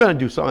I'm going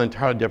to do something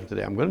entirely different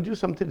today. I'm going to do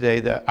something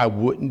today that I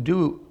wouldn't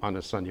do on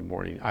a Sunday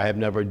morning. I have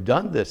never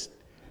done this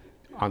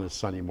on a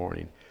Sunday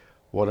morning.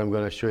 What I'm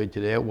going to show you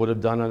today, I would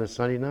have done on a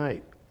Sunday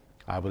night.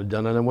 I would have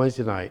done it on a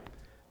Wednesday night.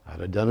 I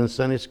would have done it in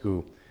Sunday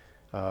school.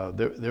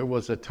 There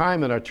was a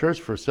time in our church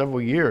for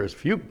several years,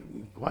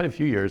 quite a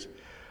few years.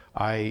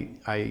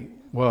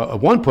 Well,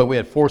 at one point we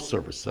had 4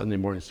 Sunday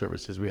morning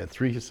services. We had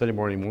 3 Sunday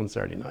morning, 1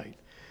 Saturday night.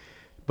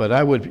 But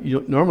I would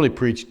normally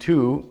preach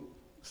 2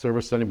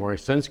 service Sunday morning,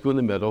 Sunday school in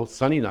the middle,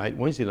 Sunday night,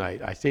 Wednesday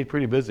night. I stayed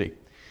pretty busy.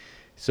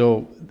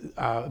 So,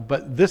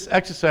 but this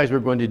exercise we're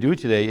going to do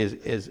today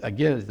is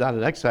again, it's not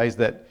an exercise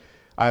that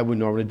I would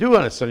normally do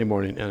on a Sunday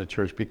morning in a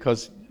church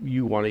because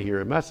you want to hear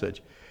a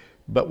message.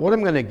 But what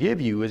I'm going to give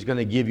you is going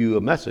to give you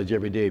a message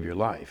every day of your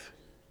life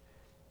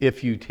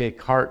if you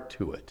take heart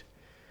to it.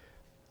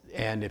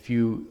 And if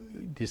you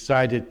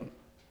decide to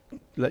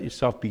let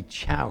yourself be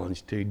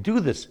challenged to do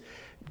this,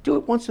 do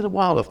it once in a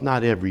while, if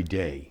not every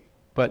day.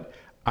 But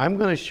I'm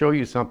going to show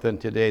you something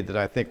today that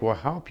I think will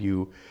help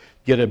you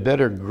get a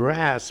better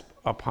grasp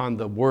upon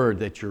the word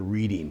that you're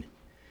reading,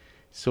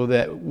 so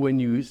that when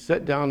you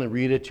sit down and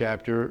read a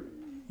chapter,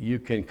 you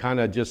can kind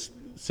of just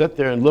sit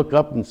there and look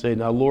up and say,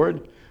 now,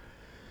 Lord,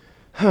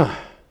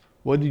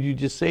 what did you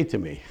just say to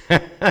me?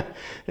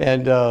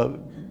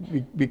 And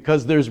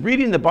because there's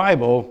reading the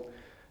Bible,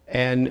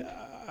 and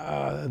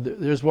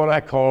there's what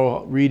I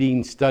call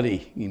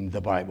studying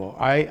the Bible.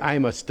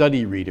 I'm a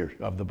study reader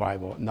of the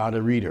Bible, not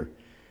a reader.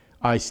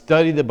 I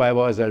study the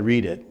Bible as I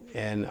read it,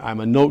 and I'm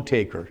a note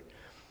taker.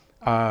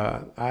 I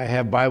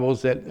have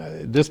Bibles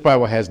that, this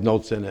Bible has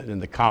notes in it,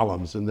 in the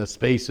columns and the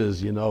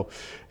spaces, of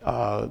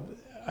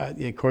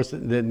course,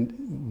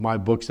 then my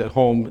books at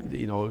home,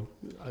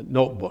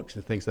 notebooks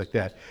and things like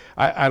that.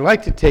 I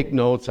like to take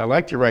notes. I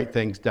like to write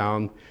things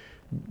down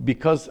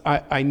because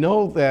I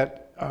know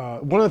that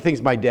one of the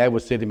things my dad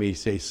would say to me, he'd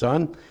say,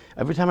 son,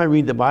 every time I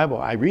read the Bible,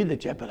 I read the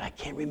chapter, but I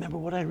can't remember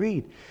what I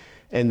read.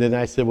 And then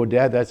I said, well,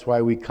 Dad, that's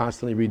why we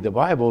constantly read the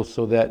Bible,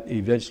 so that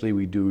eventually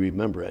we do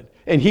remember it.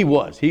 And he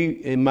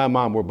and my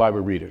mom were Bible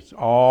readers.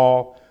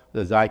 All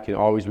as I can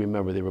always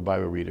remember, they were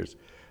Bible readers.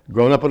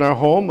 Growing up in our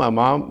home, my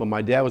mom, when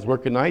my dad was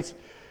working nights,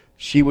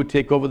 she would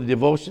take over the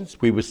devotions.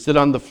 We would sit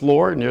on the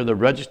floor near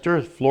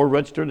the floor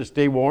register to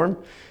stay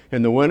warm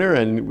in the winter,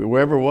 and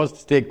wherever it was to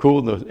stay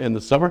cool in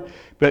the summer.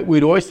 But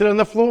we'd always sit on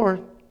the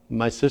floor,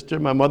 my sister,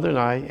 my mother, and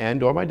I,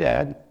 or my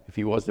dad, if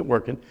he wasn't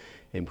working.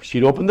 And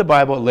she'd open the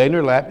Bible, lay in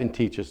her lap, and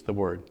teach us the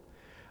Word.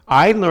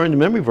 I learned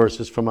memory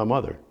verses from my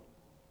mother.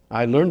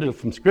 I learned it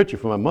from Scripture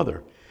from my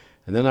mother.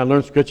 And then I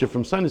learned Scripture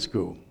from Sunday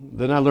school.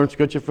 Then I learned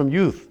Scripture from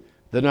youth.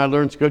 Then I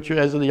learned Scripture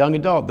as a young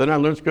adult. Then I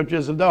learned Scripture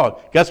as an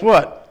adult. Guess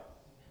what?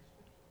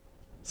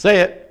 Say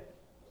it.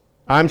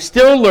 I'm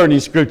still learning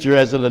Scripture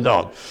as an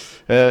adult.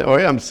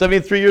 I'm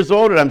 73 years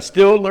old, and I'm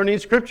still learning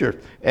Scripture.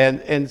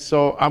 And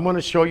so I'm going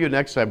to show you an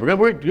exercise. We're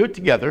going to do it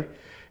together.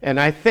 And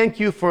I thank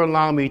you for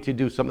allowing me to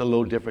do something a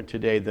little different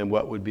today than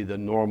what would be the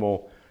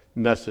normal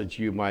message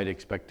you might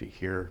expect to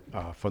hear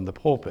from the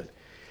pulpit.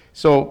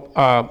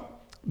 So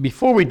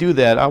before we do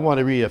that, I want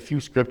to read a few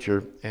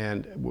scripture,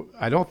 and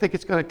I don't think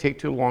it's going to take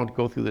too long to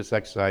go through this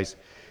exercise,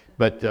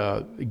 but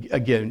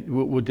again,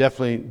 we'll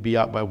definitely be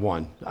out by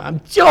 1.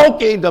 I'm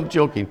joking.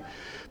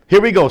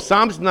 Here we go,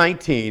 Psalms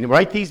 19.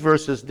 Write these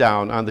verses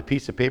down on the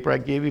piece of paper I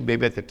gave you,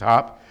 maybe at the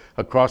top,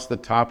 across the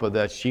top of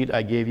that sheet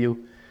I gave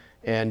you,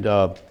 and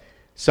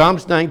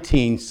Psalms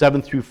 19,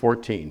 7 through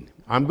 14.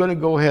 I'm going to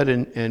go ahead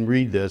and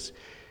read this,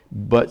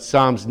 but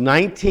Psalms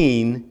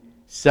 19,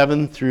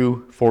 7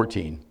 through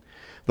 14.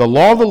 The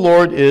law of the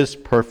Lord is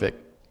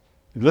perfect.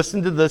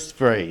 Listen to this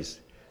phrase,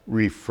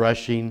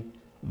 refreshing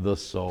the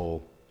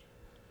soul.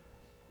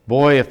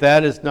 Boy, if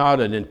that is not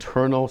an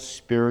internal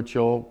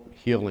spiritual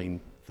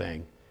healing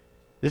thing.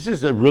 This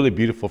is a really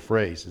beautiful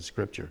phrase in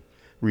Scripture.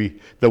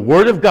 The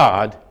Word of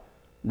God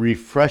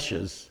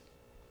refreshes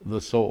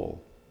the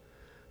soul.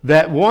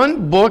 That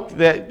one book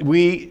that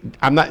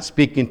I'm not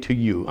speaking to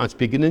you, I'm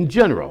speaking in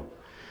general.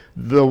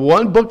 The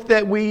one book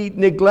that we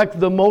neglect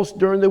the most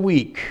during the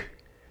week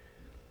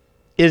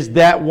is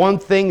that one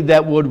thing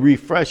that would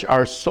refresh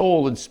our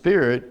soul and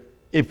spirit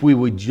if we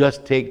would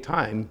just take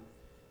time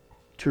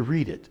to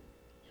read it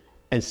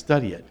and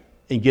study it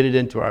and get it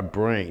into our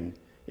brain,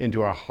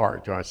 into our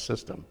heart, to our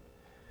system.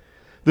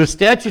 The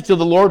statutes of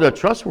the Lord are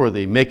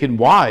trustworthy, making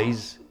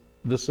wise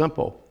the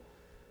simple.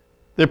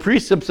 The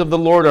precepts of the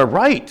Lord are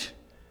right,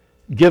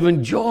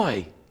 giving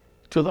joy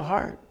to the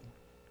heart.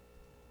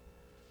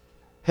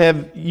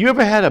 Have you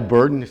ever had a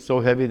burden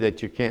so heavy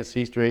that you can't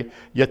see straight,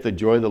 yet the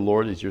joy of the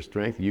Lord is your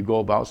strength? You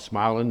go about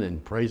smiling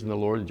and praising the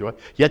Lord and joy,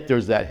 yet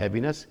there's that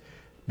heaviness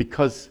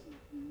because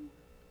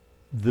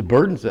the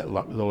burdens that the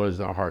Lord is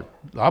in our heart,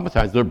 a lot of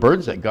times they're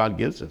burdens that God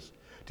gives us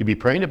to be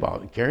praying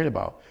about and caring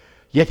about.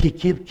 Yet He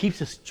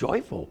keeps us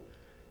joyful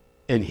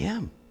in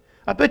Him.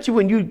 I bet you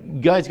when you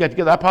guys got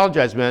together, I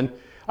apologize, man,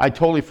 I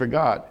totally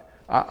forgot.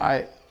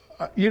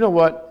 You know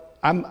what?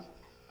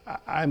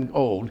 I'm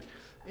old,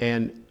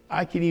 and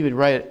I can even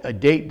write a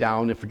date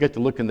down and forget to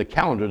look in the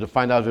calendar to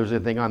find out if there's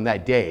anything on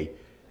that day.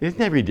 Isn't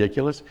that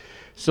ridiculous?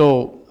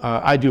 So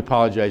I do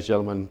apologize,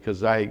 gentlemen,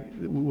 because I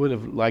would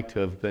have liked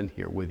to have been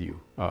here with you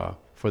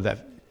for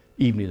that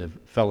evening of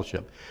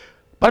fellowship.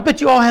 But I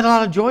bet you all had a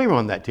lot of joy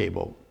around that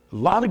table. A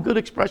lot of good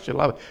expression.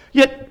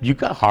 Yet you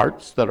got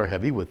hearts that are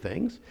heavy with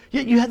things.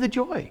 Yet you had the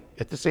joy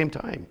at the same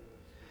time.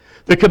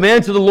 The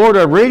commands of the Lord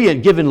are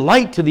radiant, giving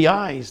light to the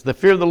eyes. The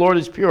fear of the Lord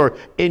is pure,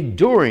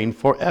 enduring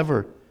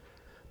forever.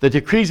 The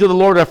decrees of the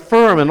Lord are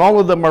firm, and all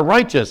of them are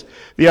righteous.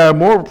 They are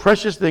more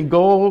precious than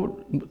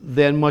gold,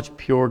 than much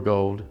pure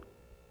gold.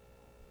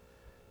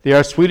 They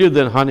are sweeter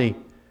than honey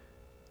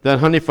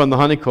from the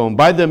honeycomb.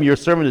 By them your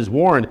servant is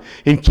warned.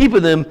 In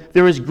keeping them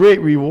there is great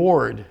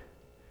reward.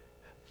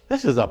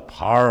 This is a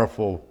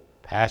powerful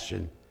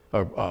passion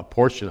or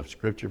portion of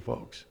Scripture,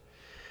 folks.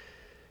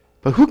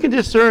 But who can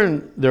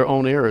discern their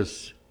own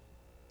errors?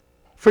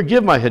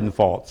 Forgive my hidden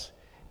faults.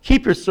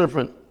 Keep your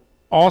servant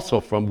also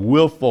from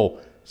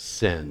willful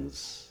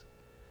sins.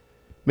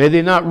 May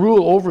they not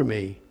rule over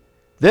me.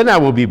 Then I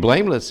will be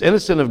blameless,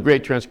 innocent of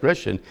great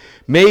transgression.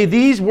 May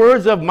these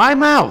words of my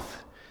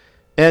mouth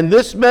and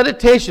this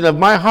meditation of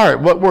my heart,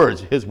 what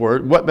words? His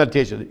word. What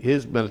meditation?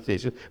 His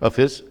meditation of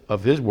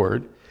his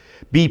word,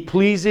 be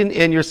pleasing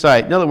in your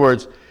sight. In other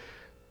words,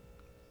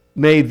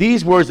 may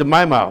these words of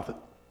my mouth,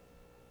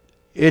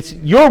 it's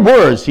your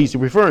words he's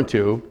referring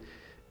to.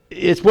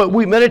 It's what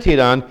we meditate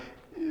on.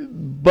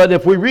 But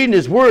if we read in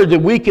his word,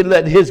 then we can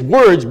let his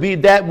words be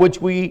that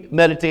which we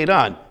meditate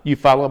on. You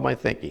follow my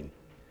thinking?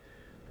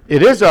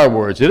 It is our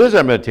words. It is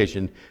our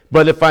meditation.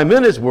 But if I'm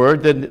in his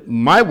word, then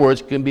my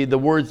words can be the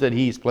words that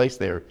he's placed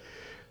there.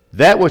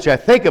 That which I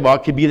think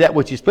about can be that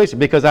which he's placed there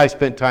because I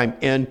spent time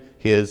in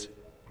his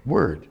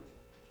word.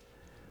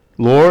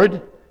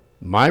 Lord,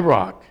 my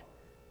rock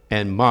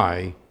and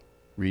my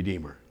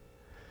redeemer.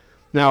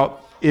 Now,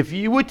 if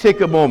you would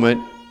take a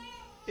moment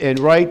and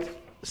write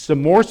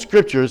some more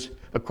scriptures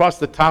across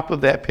the top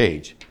of that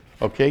page,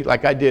 okay?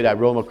 Like I did, I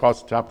wrote them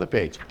across the top of the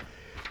page.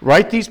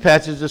 Write these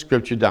passages of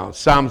Scripture down.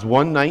 Psalms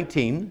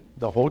 119,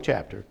 the whole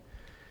chapter.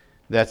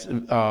 That's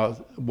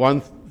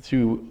 1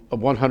 through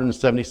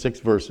 176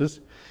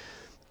 verses.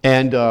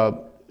 And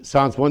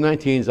Psalms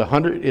 119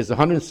 is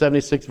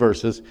 176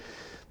 verses.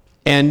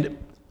 And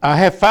I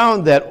have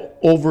found that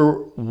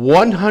over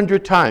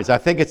 100 times, I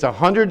think it's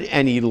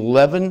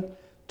 111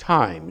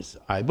 times,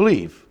 I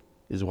believe,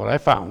 is what I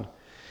found.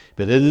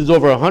 But it is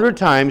over 100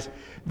 times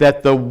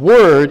that the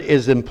word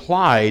is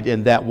implied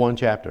in that one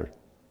chapter.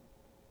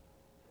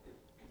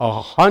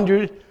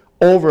 Over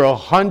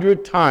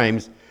 100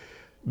 times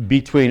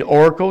between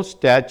oracles,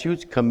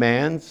 statutes,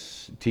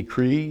 commands,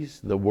 decrees,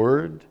 the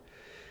word.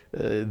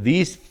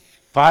 These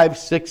 5,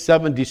 6,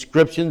 7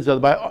 descriptions of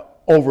the Bible,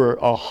 over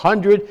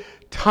 100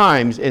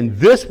 times in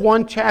this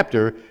one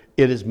chapter,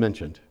 it is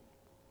mentioned.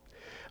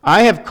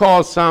 I have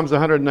called Psalms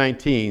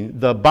 119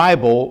 the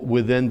Bible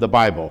within the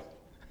Bible.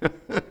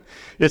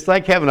 It's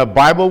like having a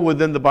Bible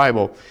within the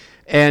Bible.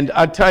 And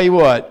I'll tell you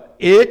what,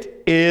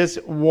 it is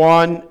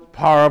one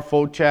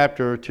powerful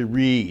chapter to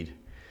read.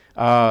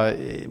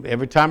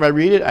 Every time I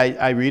read it,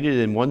 I read it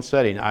in one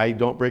setting. I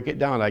don't break it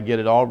down. I get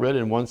it all read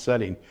in one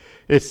setting.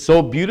 It's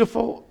so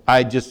beautiful.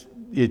 I just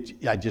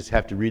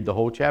have to read the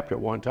whole chapter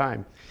at one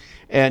time.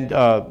 And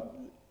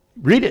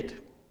read it.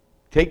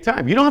 Take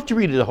time. You don't have to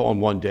read it all in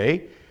one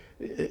day.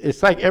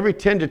 It's like every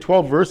 10 to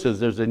 12 verses,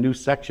 there's a new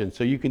section.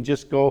 So you can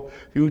just go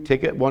through,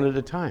 take it one at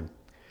a time.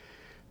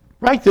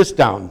 Write this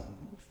down.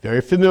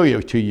 Very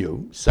familiar to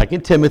you. 2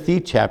 Timothy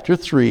chapter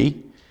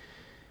 3.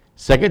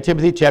 2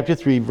 Timothy chapter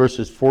 3,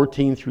 verses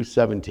 14 through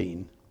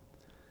 17.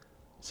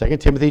 2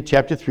 Timothy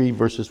chapter 3,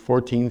 verses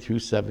 14 through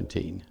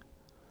 17.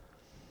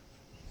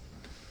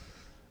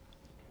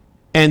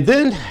 And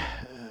then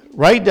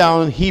write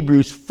down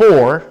Hebrews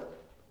 4,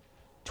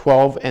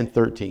 12 and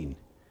 13.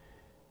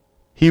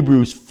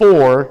 Hebrews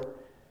 4,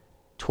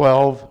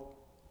 12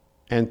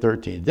 and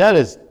 13. That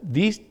is,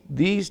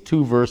 these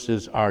two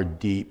verses are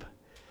deep.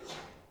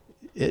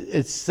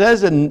 It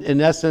says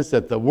in essence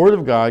that the Word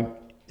of God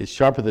is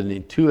sharper than a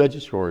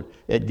two-edged sword.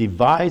 It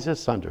divides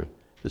asunder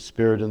the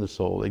spirit and the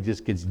soul. It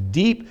just gets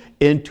deep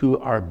into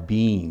our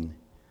being.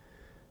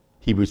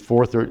 Hebrews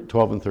 4,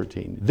 12 and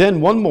 13. Then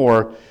one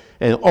more,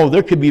 and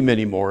there could be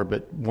many more,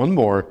 but one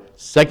more.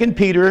 2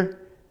 Peter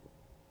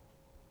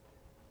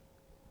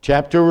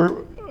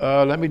chapter,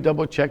 let me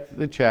double check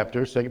the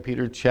chapter. 2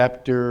 Peter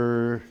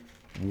chapter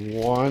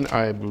 1,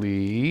 I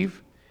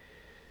believe.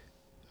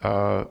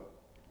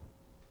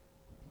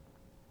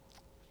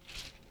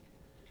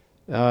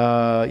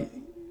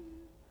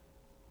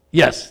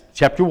 Yes,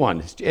 chapter 1.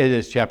 It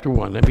is chapter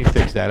 1. Let me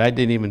fix that. I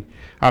didn't even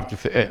have to.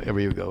 There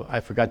you go. I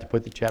forgot to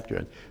put the chapter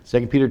in.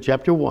 2 Peter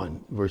chapter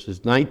 1,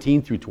 verses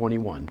 19 through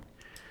 21.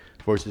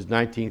 Verses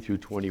 19 through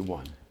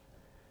 21.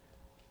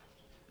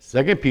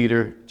 2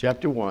 Peter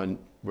chapter 1,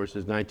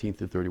 verses 19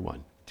 through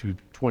 31 to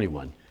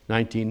 21.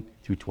 19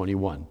 through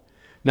 21.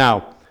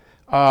 Now,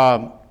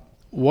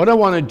 what I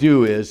want to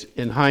do is,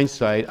 in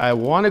hindsight, I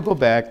want to go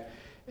back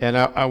and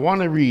I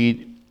want to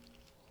read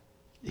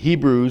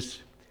Hebrews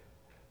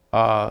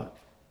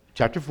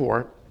chapter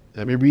 4.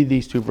 Let me read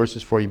these two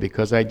verses for you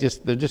because they're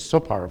just so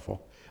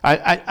powerful.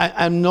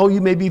 I know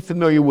you may be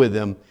familiar with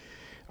them,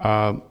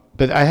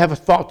 but I have a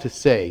thought to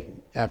say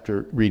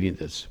after reading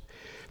this.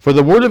 For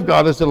the Word of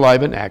God is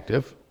alive and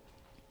active.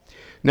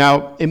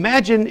 Now,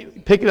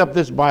 imagine picking up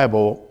this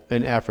Bible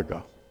in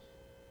Africa,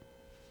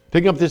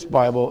 picking up this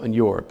Bible in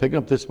Europe, picking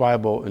up this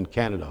Bible in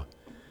Canada.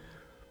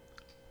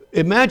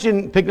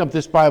 Imagine picking up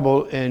this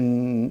Bible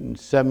in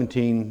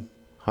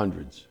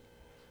 1700s.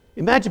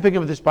 Imagine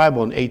picking up this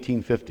Bible in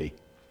 1850.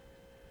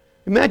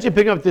 Imagine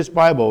picking up this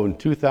Bible in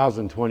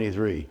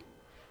 2023.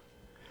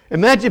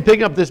 Imagine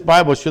picking up this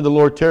Bible, should the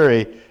Lord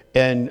tarry,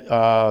 in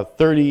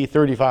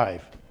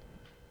 3035.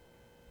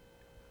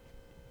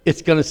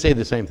 It's going to say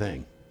the same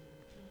thing.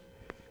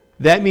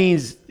 That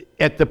means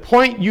at the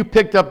point you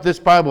picked up this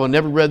Bible and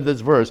never read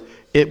this verse,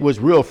 it was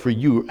real for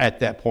you at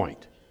that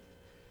point.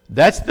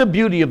 That's the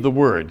beauty of the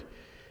Word.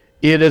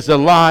 It is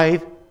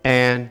alive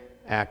and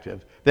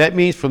active. That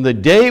means from the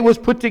day it was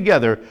put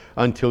together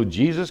until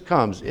Jesus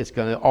comes, it's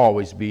going to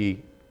always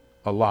be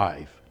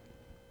alive.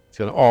 It's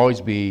going to always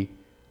be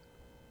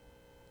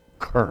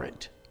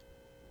current.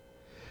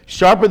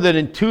 Sharper than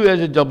a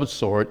two-edged double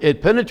sword,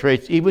 it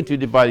penetrates even to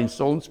dividing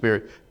soul and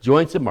spirit,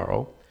 joints and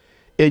marrow.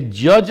 It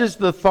judges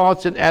the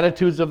thoughts and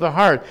attitudes of the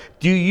heart.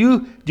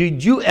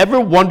 Did you ever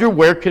wonder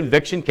where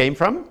conviction came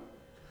from?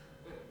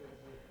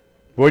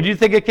 Where do you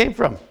think it came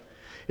from?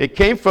 It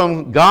came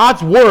from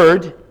God's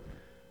Word,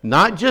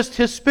 not just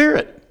His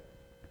Spirit.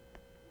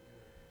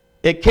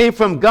 It came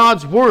from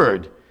God's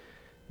Word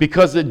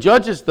because it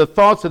judges the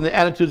thoughts and the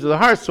attitudes of the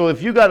heart. So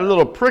if you got a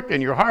little prick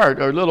in your heart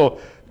or a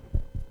little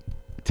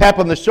tap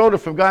on the shoulder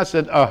from God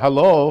said,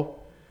 hello,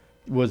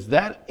 was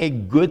that a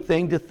good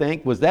thing to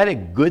think? Was that a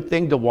good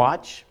thing to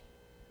watch?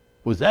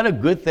 Was that a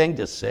good thing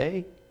to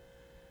say?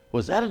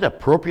 Was that an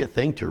appropriate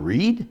thing to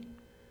read?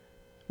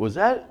 Was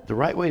that the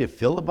right way to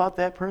feel about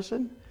that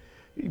person?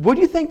 Where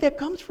do you think that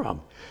comes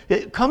from?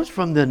 It comes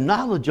from the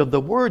knowledge of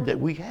the Word that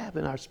we have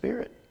in our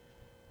spirit.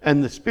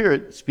 And the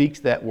Spirit speaks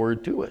that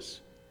Word to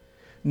us.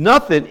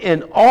 Nothing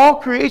in all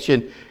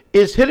creation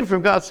is hidden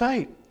from God's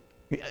sight.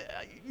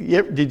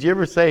 Did you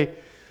ever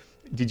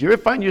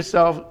find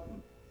yourself,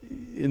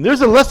 and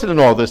there's a lesson in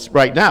all this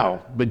right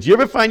now, but did you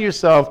ever find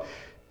yourself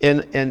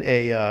in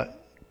a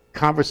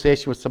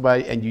conversation with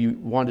somebody and you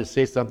wanted to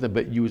say something,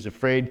 but you was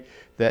afraid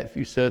that if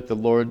you said it, the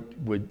Lord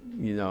would,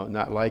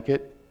 not like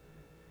it?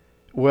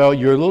 Well,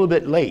 you're a little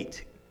bit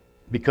late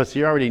because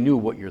He already knew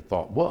what your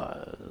thought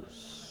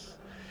was.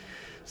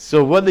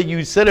 So whether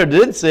you said or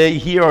didn't say,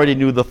 He already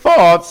knew the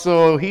thought,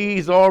 so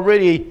He's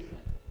already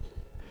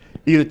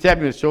either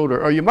tapping the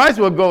shoulder, or you might as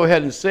well go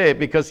ahead and say it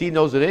because He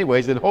knows it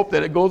anyways and hope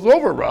that it goes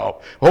over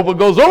well. Hope it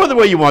goes over the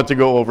way you want to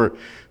go over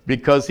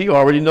because He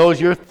already knows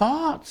your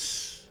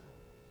thoughts.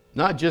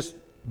 Not just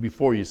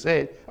before you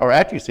say it or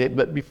after you say it,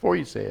 but before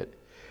you say it.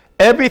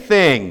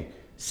 Everything,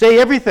 say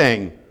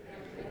everything.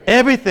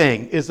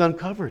 Everything is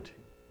uncovered.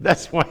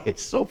 That's why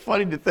it's so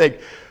funny to think,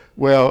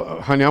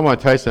 well, honey, I want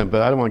to tell you something,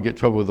 but I don't want to get in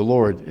trouble with the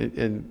Lord.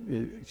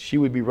 And she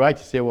would be right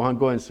to say, well, hon,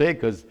 go ahead and say it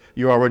because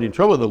you're already in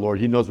trouble with the Lord.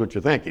 He knows what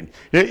you're thinking.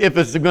 If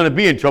it's going to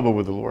be in trouble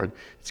with the Lord,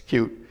 it's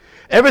cute.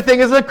 Everything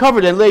is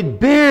uncovered and laid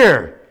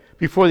bare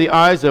before the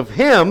eyes of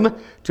Him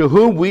to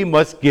whom we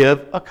must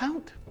give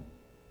account.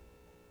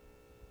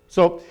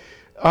 So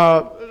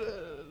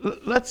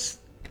let's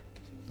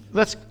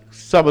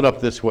sum it up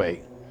this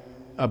way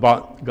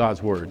about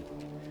God's Word.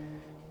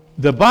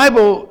 The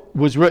Bible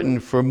was written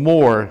for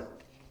more,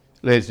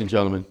 ladies and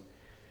gentlemen.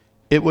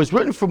 It was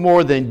written for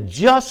more than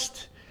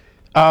just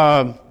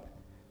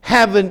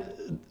having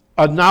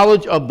a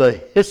knowledge of the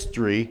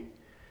history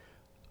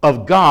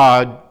of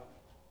God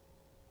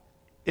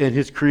and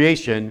His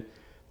creation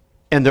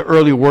and the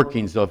early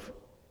workings of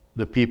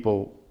the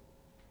people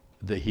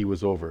that He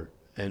was over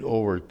and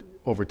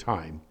over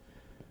time.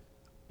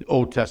 The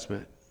Old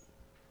Testament,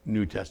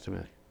 New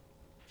Testament,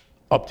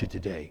 up to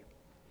today.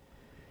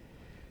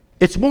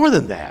 It's more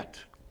than that.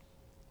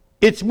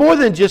 It's more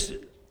than just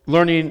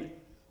learning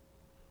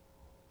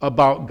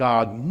about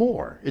God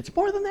more. It's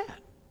more than that.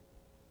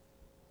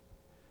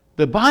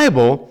 The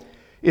Bible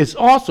is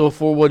also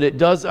for what it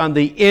does on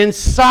the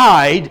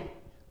inside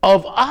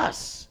of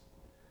us.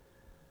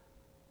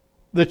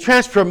 The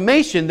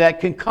transformation that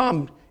can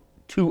come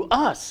to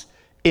us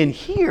in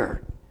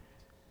here.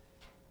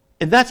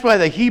 And that's why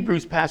the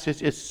Hebrews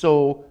passage is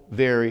so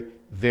very,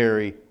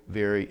 very,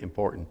 very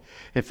important.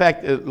 In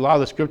fact, a lot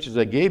of the scriptures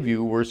I gave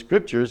you were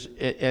scriptures,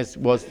 as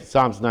was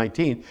Psalms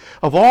 19,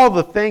 of all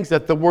the things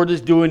that the Word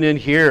is doing in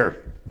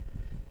here.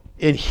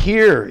 In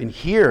here, in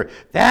here.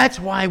 That's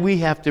why we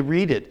have to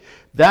read it.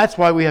 That's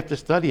why we have to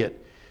study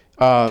it.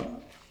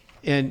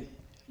 And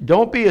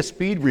don't be a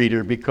speed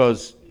reader,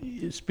 because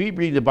speed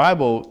reading the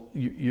Bible,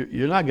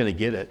 you're not going to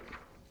get it.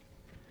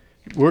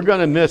 We're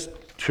going to miss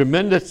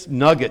tremendous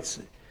nuggets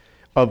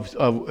of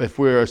if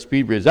we're a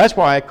speed reader. That's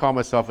why I call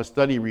myself a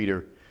study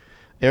reader.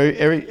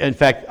 In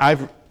fact, I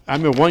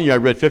remember one year I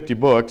read 50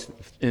 books.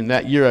 In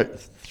that year,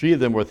 3 of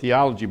them were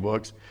theology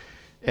books.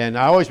 And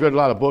I always read a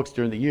lot of books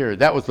during the year.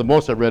 That was the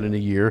most I read in a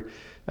year.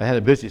 I had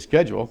a busy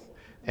schedule.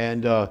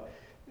 And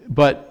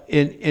But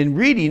in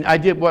reading, I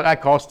did what I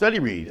call study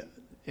read.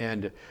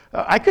 And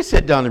I could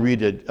sit down and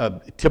read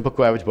a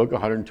typical average book,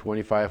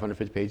 125,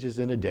 150 pages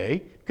in a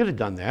day. Could have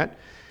done that.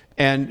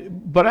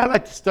 But I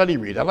like to study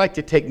read. I like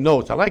to take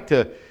notes. I like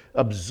to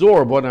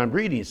absorb what I'm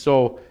reading.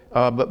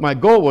 But my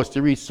goal was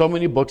to read so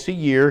many books a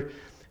year.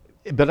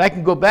 But I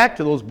can go back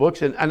to those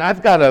books, and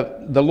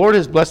the Lord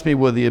has blessed me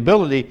with the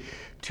ability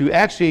to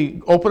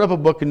actually open up a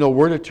book and know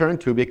where to turn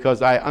to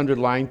because I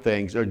underlined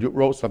things or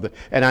wrote something,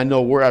 and I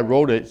know where I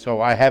wrote it,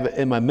 so I have it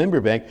in my memory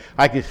bank.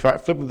 I can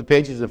start flipping the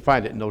pages and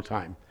find it in no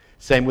time.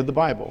 Same with the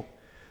Bible.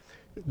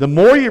 The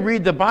more you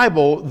read the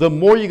Bible, the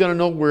more you're going to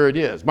know where it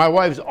is. My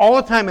wife's all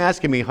the time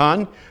asking me,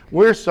 "Hon,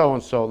 where's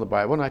so-and-so in the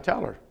Bible?" And I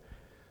tell her.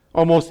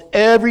 Almost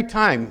every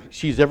time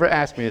she's ever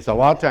asked me, it's a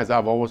lot of times,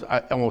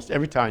 almost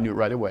every time I knew it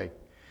right away.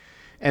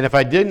 And if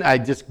I didn't, I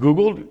just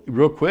Googled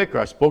real quick, or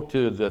I spoke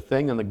to the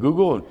thing on the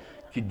Google, and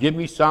could give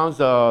me Psalms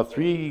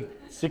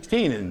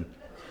 3:16, and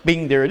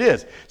bing, there it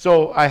is.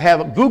 So I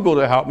have Google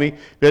to help me,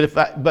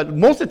 but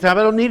most of the time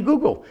I don't need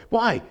Google.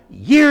 Why?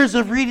 Years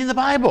of reading the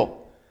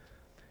Bible.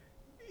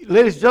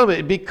 Ladies and gentlemen,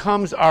 it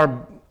becomes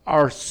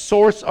our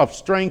source of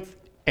strength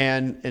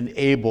and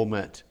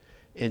enablement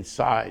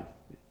inside.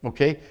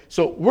 Okay?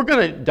 So we're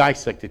going to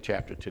dissect the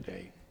chapter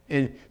today.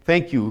 And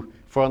thank you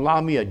for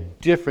allowing me a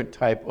different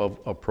type of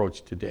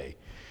approach today.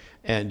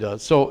 And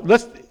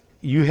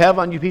you have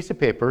on your piece of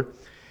paper.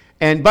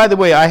 And by the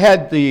way, I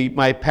had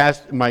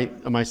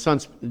my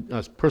son's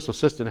personal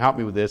assistant help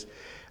me with this.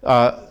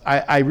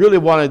 I really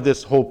wanted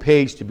this whole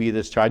page to be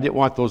this chart. I didn't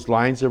want those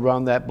lines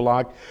around that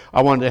block.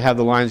 I wanted to have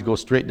the lines go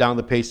straight down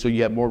the page so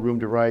you have more room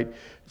to write.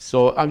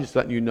 So I'm just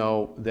letting you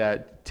know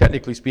that,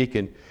 technically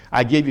speaking,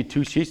 I gave you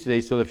 2 sheets today,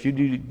 so if you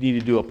need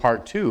to do a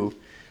part 2,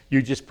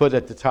 you just put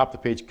at the top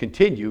of the page,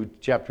 continue,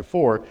 chapter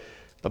 4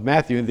 of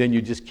Matthew, and then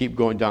you just keep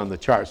going down the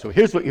chart. So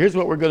here's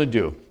what we're going to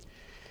do.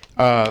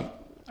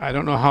 I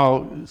don't know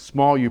how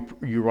small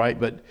you write,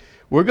 but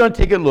we're going to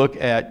take a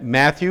look at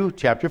Matthew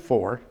chapter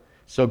 4.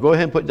 So go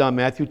ahead and put down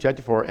Matthew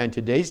chapter 4, and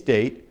today's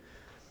date,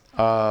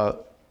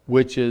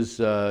 which is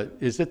it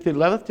the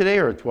 11th today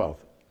or 12th?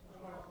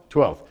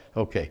 12th.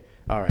 Okay.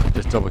 All right.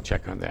 Just double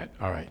check on that.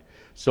 All right.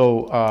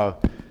 So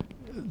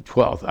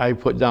 12th. I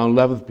put down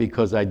 11th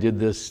because I did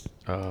this,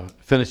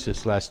 finished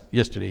this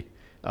yesterday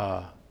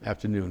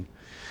afternoon.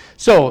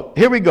 So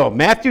here we go.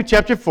 Matthew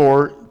chapter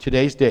 4,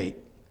 today's date.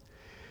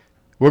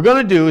 What we're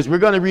going to do is we're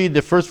going to read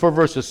the first 4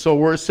 verses. So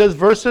where it says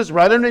verses,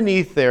 right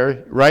underneath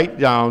there, write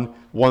down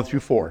 1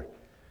 through 4.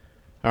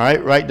 All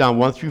right, write down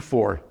 1 through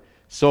 4.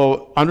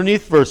 So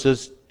underneath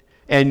verses,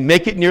 and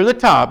make it near the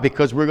top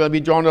because we're going to be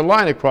drawing a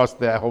line across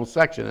that whole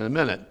section in a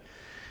minute.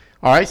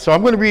 All right, so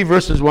I'm going to read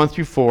verses 1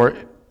 through 4,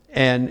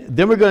 and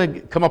then we're going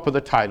to come up with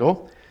a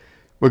title.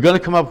 We're going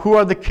to come up, who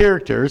are the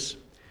characters?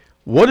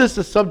 What is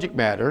the subject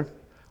matter?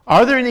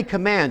 Are there any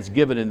commands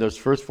given in those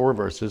first 4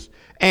 verses?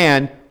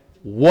 And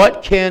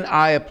what can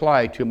I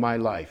apply to my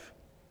life?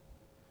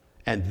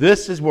 And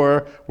this is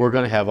where we're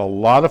going to have a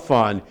lot of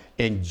fun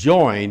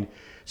enjoying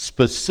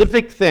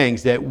specific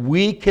things that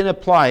we can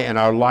apply in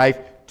our life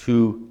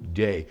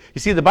today. You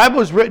see, the Bible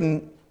was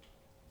written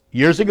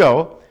years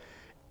ago.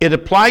 It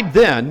applied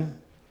then,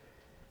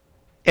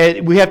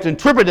 and we have to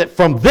interpret it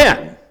from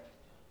then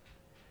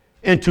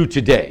into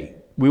today.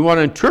 We want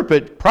to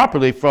interpret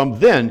properly from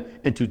then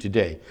into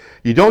today.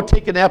 You don't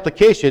take an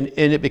application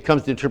and it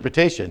becomes the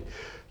interpretation.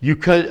 You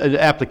cut an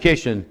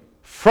application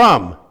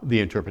from the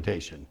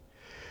interpretation.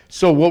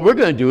 So what we're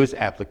going to do is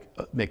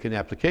make an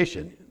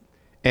application.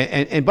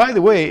 And by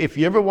the way, if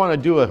you ever want to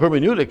do a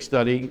hermeneutic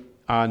study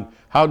on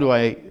how do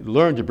I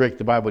learn to break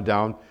the Bible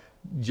down,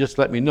 just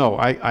let me know.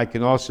 I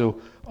can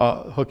also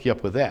hook you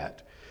up with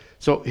that.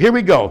 So here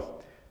we go.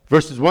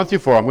 Verses 1 through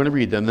 4, I'm going to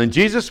read them. Then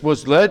Jesus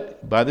was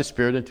led by the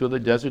Spirit into the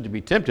desert to be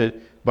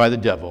tempted by the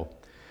devil.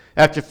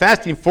 After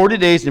fasting 40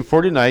 days and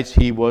 40 nights,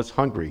 he was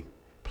hungry.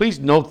 Please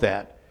note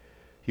that.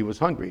 He was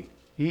hungry.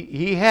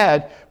 He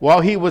had,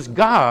 while he was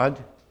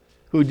God,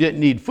 who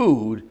didn't need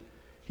food,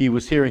 he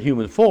was here in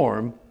human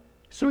form,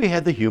 so he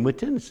had the human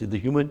tendency, the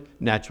human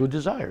natural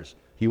desires.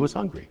 He was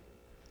hungry.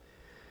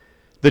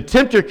 The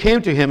tempter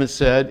came to him and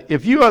said,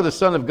 "If you are the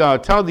Son of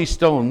God, tell these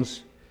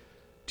stones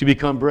to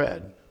become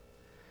bread."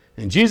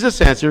 And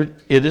Jesus answered,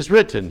 "It is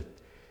written,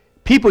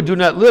 people do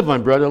not live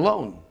on bread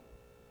alone,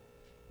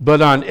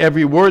 but on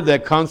every word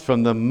that comes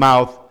from the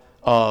mouth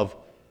of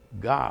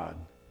God."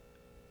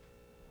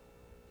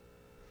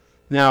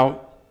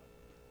 Now,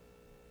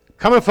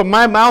 coming from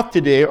my mouth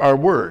today are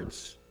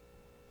words.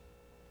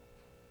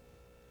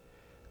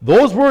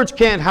 Those words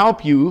can't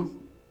help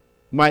you,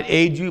 might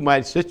aid you, might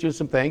assist you in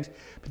some things,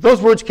 but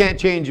those words can't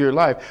change your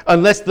life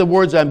unless the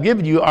words I'm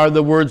giving you are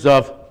the words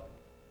of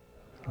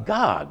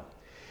God.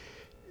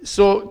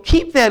 So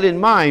keep that in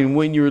mind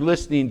when you're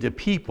listening to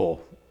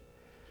people,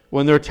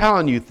 when they're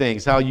telling you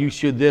things, how you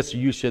should this or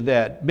you should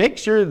that. Make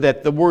sure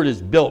that the word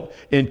is built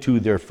into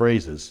their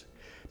phrases.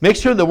 Make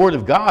sure the word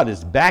of God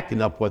is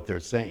backing up what they're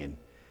saying.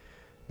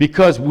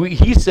 Because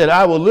he said,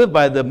 "I will live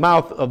by the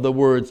mouth of the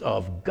words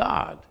of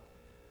God."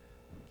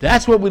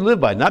 That's what we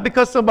live by. Not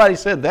because somebody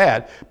said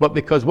that, but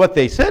because what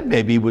they said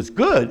maybe was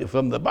good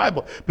from the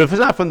Bible. But if it's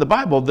not from the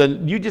Bible,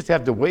 then you just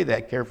have to weigh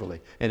that carefully.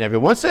 And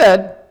everyone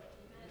said,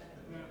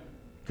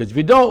 because if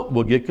you don't,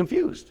 we'll get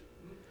confused.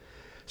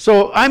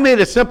 So I made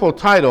a simple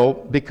title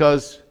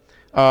because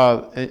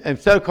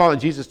instead of calling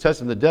it Jesus'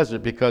 Test in the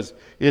Desert, because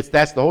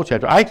that's the whole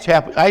chapter,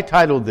 I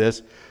titled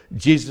this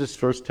Jesus'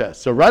 First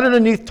Test. So right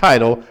underneath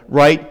title,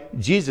 write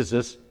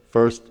Jesus'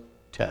 First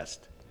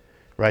Test.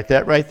 Write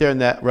that right there,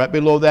 and that right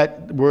below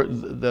that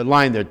word, the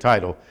line there,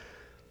 title.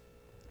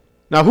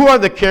 Now, who are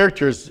the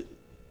characters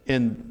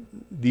in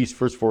these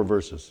first 4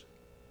 verses?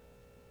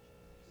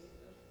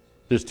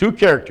 There's 2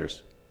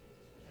 characters,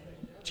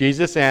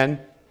 Jesus and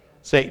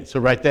Satan. So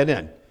write that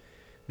in.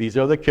 These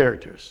are the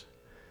characters.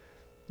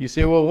 You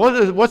say, well,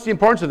 what's the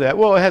importance of that?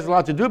 Well, it has a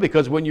lot to do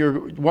because when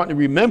you're wanting to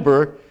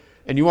remember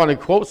and you want to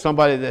quote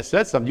somebody that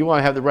said something, you want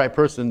to have the right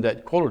person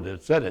that quoted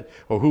it, said it,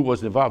 or who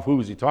was involved, who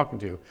was he talking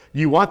to.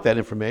 You want that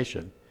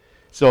information.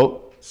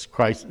 So,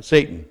 Christ,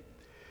 Satan.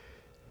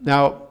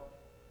 Now,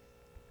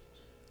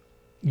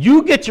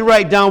 you get to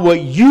write down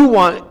what you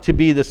want to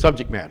be the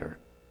subject matter.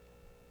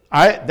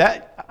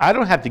 I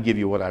don't have to give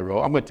you what I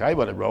wrote. I'm going to tell you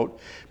what I wrote.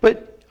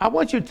 But I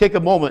want you to take a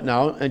moment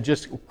now and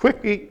just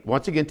quickly,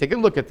 once again, take a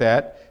look at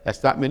that.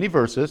 That's not many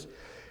verses.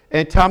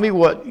 And tell me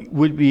what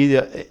would be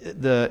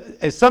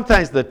and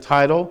sometimes the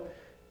title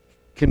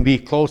can be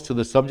close to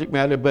the subject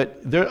matter, but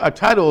a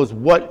title is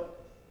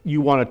what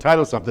you want to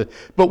title something.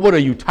 But what are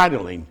you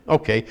titling?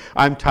 Okay,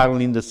 I'm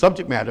titling the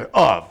subject matter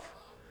of.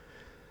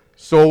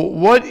 So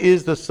what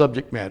is the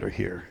subject matter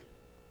here?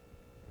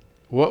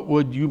 What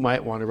would you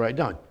might want to write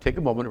down? Take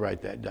a moment to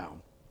write that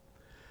down.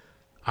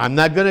 I'm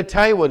not going to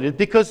tell you what it is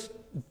because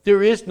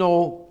there is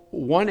no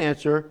one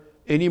answer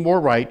any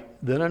more right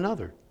than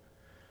another.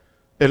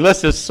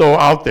 Unless it's so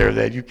out there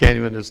that you can't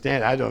even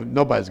understand.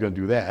 Nobody's going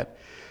to do that.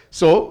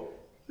 So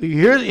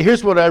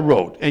here's what I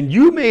wrote. And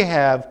you may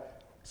have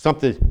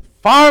something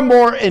far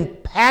more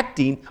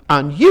impacting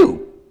on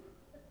you.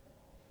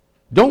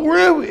 Don't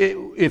worry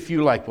if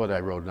you like what I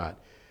wrote or not.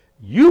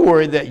 You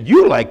worry that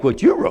you like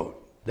what you wrote.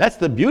 That's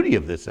the beauty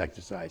of this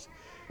exercise.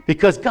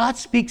 Because God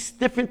speaks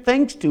different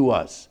things to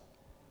us.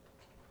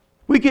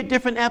 We get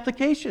different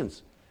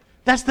applications.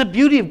 That's the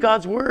beauty of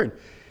God's Word.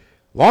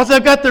 As long as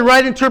I've got the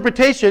right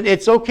interpretation,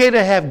 it's okay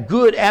to have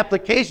good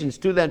applications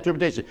to that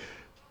interpretation.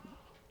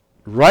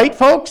 Right,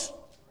 folks?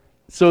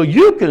 So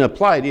you can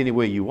apply it any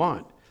way you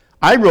want.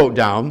 I wrote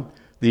down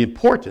the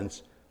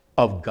importance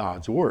of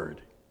God's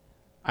Word.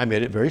 I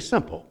made it very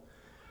simple.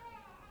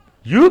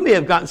 You may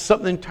have gotten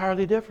something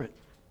entirely different.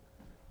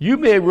 You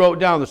may have wrote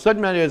down, the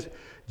subject matter is,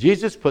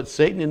 Jesus put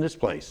Satan in his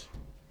place.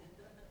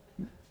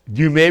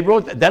 You may have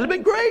wrote that. That would have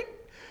been great.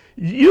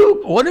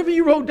 Whatever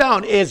you wrote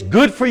down is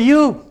good for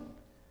you.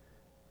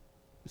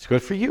 It's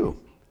good for you.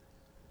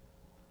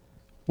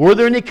 Were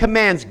there any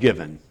commands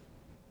given?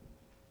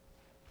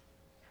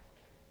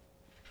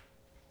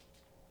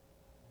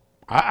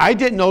 I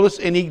didn't notice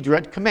any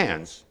direct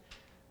commands.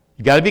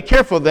 You got to be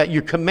careful that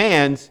your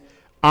commands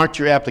aren't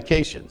your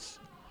applications.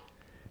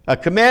 A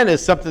command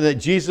is something that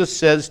Jesus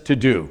says to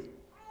do.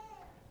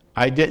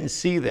 I didn't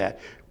see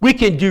that. We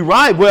can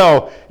derive,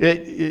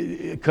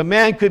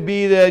 command could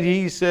be that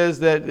he says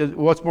that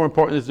what's more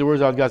important is the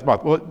words out of God's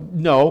mouth. Well,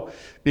 no,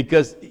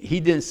 because he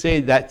didn't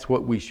say that's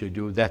what we should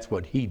do. That's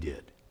what he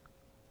did.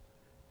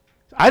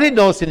 I didn't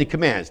notice any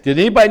commands. Did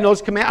anybody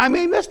notice command? I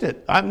may have missed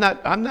it. I'm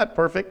not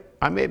perfect.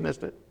 I may have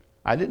missed it.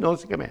 I didn't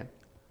notice the command.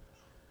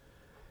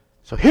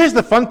 So here's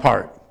the fun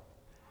part.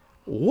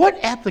 What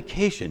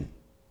application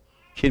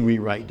can we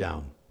write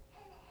down?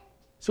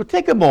 So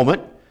take a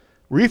moment,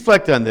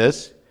 reflect on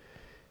this,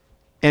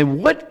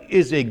 and what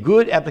is a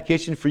good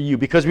application for you?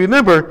 Because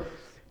remember,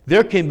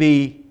 I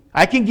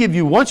can give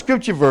you one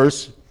scripture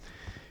verse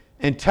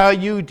and tell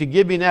you to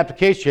give me an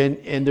application,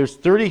 and there's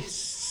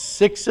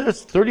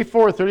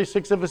 34 or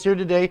 36 of us here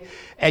today,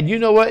 and you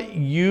know what?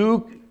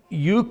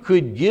 You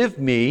could give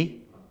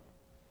me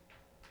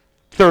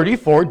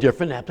 34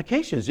 different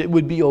applications. It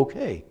would be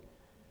okay.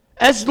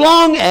 As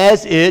long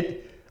as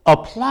it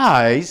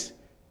applies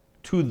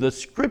to the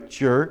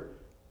scripture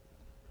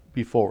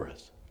before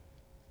us.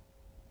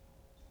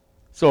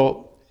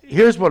 So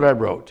here's what I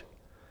wrote.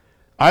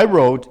 I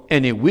wrote,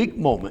 in a weak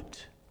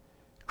moment,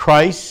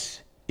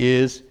 Christ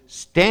is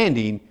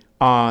standing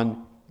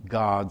on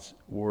God's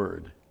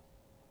word.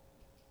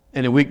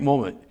 In a weak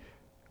moment.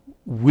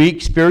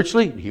 Weak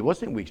spiritually? He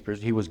wasn't weak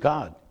spiritually. He was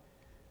God.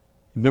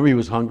 Remember he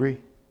was hungry?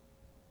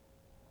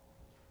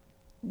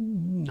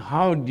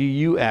 How do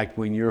you act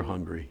when you're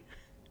hungry?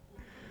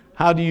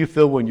 How do you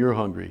feel when you're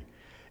hungry?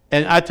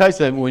 And I tell you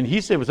something, when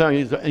he said he was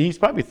hungry, he's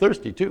probably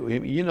thirsty too.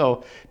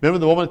 Remember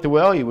the woman at the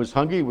well? He was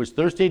hungry, he was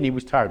thirsty, and he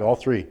was tired, all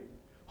three.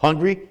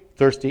 Hungry,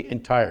 thirsty,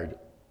 and tired.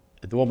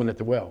 The woman at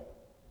the well.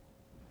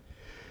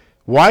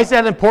 Why is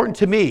that important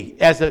to me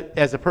as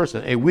a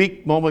person? A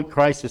weak moment,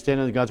 Christ is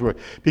standing on God's word.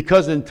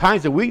 Because in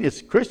times of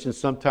weakness, Christians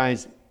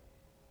sometimes,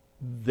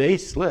 they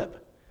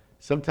slip.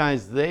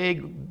 Sometimes they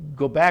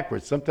go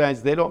backwards.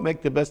 Sometimes they don't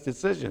make the best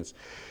decisions.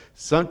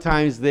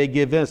 Sometimes they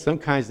give in.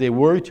 Sometimes they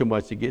worry too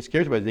much. They get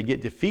scared too much. They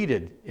get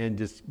defeated and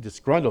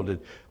disgruntled and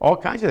all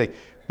kinds of things.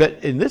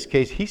 But in this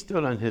case, he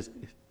stood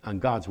on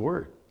God's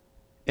word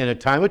in a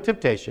time of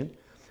temptation,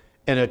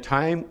 in a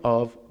time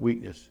of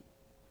weakness.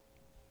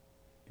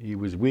 He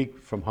was weak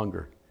from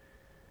hunger.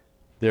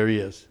 There he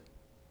is.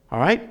 All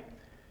right?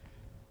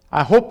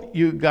 I hope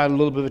you got a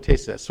little bit of a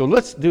taste of that. So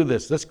let's do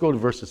this. Let's go to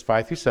verses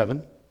 5 through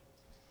 7.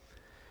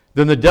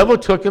 Then the devil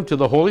took him to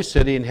the holy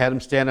city and had him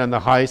stand on the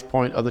highest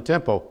point of the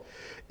temple.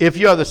 If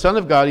you are the Son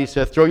of God, he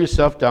said, throw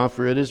yourself down,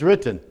 for it is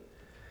written,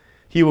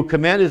 he will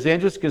command his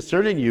angels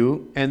concerning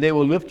you, and they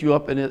will lift you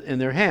up in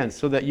their hands,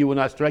 so that you will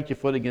not strike your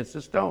foot against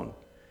a stone.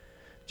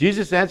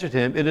 Jesus answered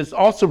him, it is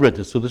also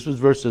written. So this was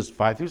verses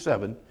 5 through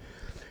 7.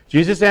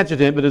 Jesus answered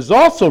him, it is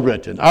also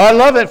written. Oh, I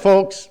love it,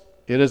 folks.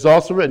 It is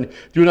also written,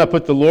 do not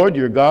put the Lord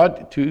your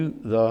God to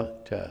the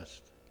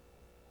test.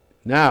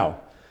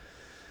 Now,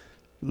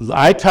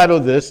 I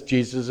titled this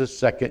Jesus'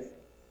 second.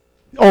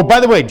 Oh, by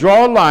the way,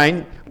 draw a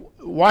line.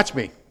 Watch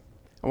me.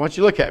 I want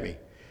you to look at me.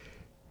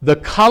 The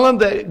column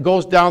that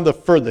goes down the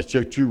furthest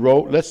that you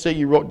wrote, let's say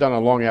you wrote down a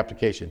long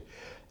application.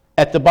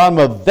 At the bottom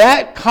of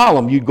that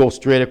column, you'd go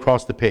straight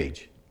across the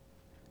page.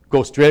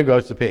 Go straight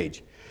across the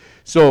page.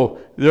 So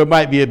there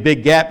might be a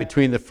big gap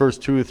between the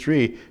first two or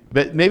three,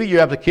 but maybe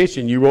your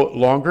application you wrote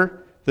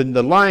longer, then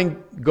the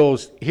line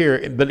goes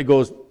here, but it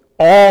goes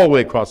all the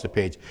way across the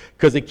page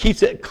because it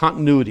keeps it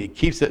continuity. It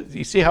keeps it.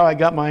 You see how I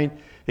got mine?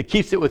 It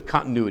keeps it with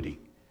continuity.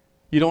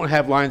 You don't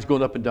have lines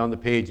going up and down the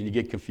page and you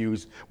get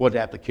confused what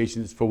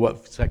application is for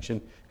what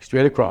section.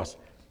 Straight across.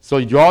 So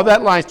you draw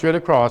that line straight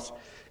across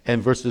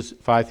and verses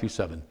 5 through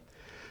 7.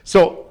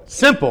 So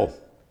simple.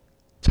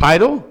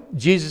 Title,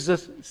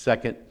 Jesus'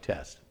 second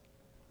test.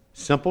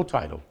 Simple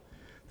title.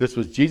 This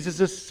was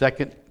Jesus'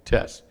 second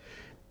test.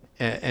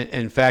 And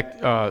in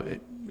fact,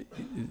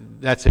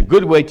 that's a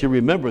good way to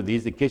remember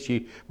these in case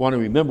you want to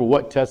remember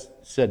what test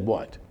said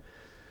what.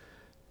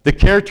 The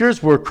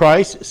characters were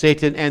Christ,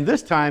 Satan, and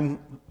this time,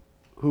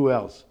 who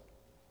else?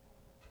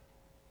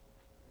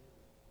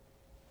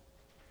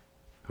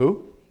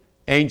 Who?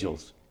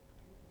 Angels.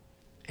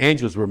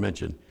 Angels were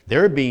mentioned.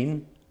 They're a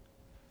being.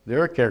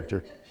 They're a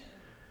character.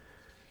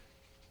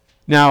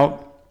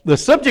 Now, the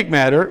subject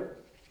matter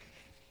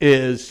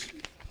is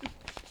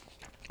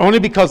only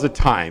because of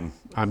time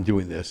I'm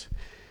doing this.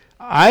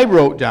 I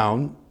wrote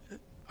down,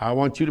 I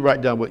want you to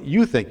write down what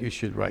you think you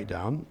should write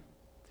down,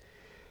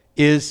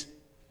 is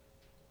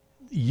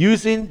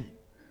having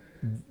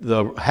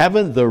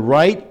the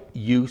right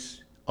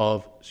use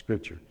of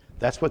Scripture.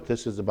 That's what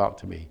this is about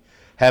to me.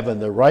 Having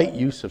the right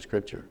use of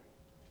Scripture.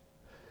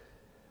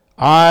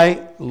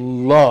 I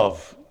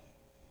love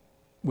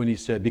when he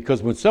said,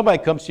 because when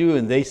somebody comes to you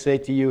and they say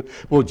to you,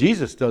 well,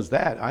 Jesus does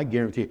that, I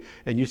guarantee you.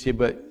 And you say,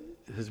 but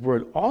his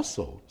word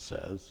also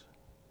says.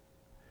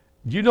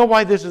 Do you know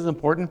why this is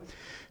important?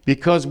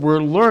 Because we're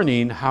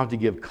learning how to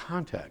give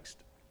context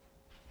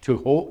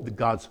to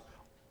God's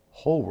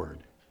whole word.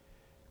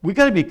 We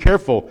got to be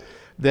careful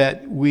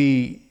that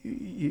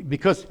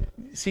because,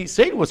 see,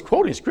 Satan was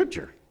quoting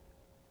Scripture.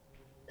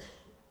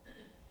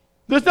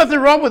 There's nothing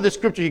wrong with the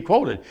Scripture he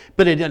quoted,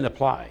 but it didn't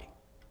apply.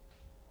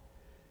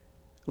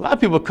 A lot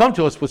of people come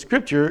to us with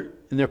Scripture,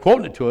 and they're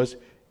quoting it to us,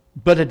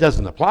 but it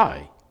doesn't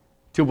apply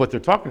to what they're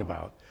talking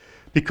about.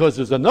 Because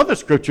there's another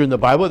Scripture in the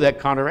Bible that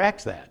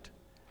counteracts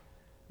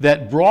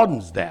that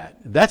broadens that.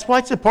 That's why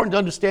it's important to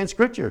understand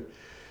Scripture.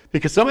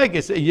 Because somebody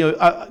can say,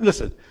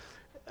 listen,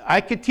 I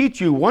could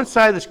teach you one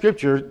side of the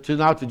Scripture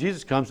till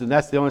Jesus comes, and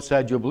that's the only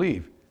side you'll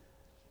believe.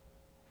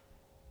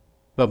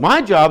 But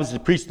my job is to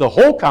preach the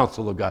whole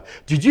counsel of God.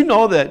 Did you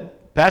know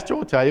that Pastor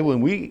will tell you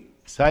when we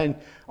sign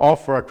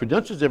off for our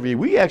credentials every year,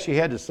 we actually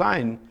had to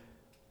sign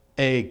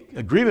an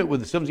agreement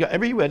with the Assemblies of God.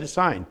 Every year we had to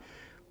sign.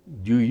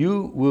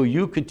 Will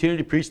you continue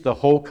to preach the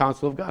whole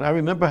counsel of God? I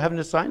remember having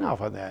to sign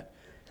off on that.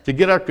 To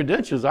get our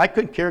credentials, I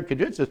couldn't carry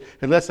credentials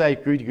unless I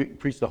agreed to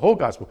preach the whole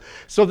gospel.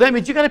 So that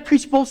means you got to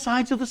preach both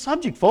sides of the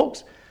subject,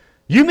 folks.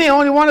 You may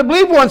only want to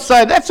believe one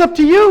side. That's up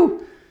to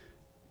you.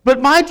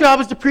 But my job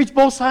is to preach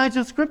both sides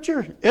of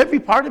Scripture. Every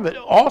part of it,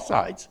 all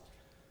sides.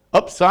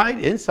 Upside,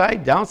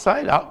 inside,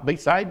 downside, out,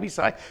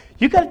 beside.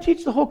 You got to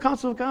teach the whole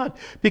counsel of God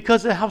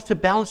because it helps to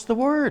balance the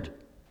word.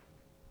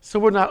 So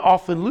we're not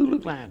off in Lulu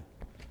land.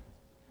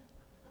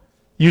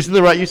 Using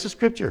the right use of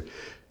Scripture.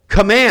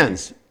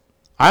 Commands.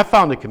 I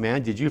found a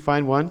command. Did you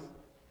find one?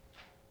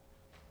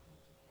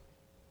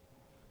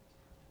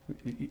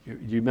 You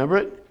remember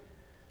it?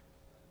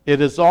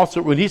 It is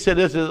also, when he said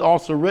this, it is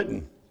also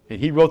written. And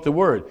he wrote the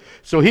word.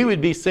 So he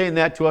would be saying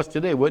that to us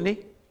today, wouldn't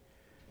he?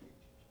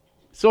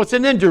 So it's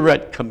an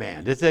indirect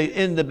command. It's an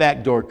in the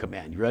back door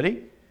command. You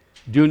ready?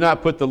 Do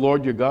not put the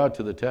Lord your God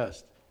to the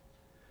test.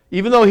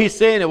 Even though he's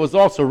saying it was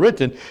also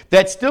written,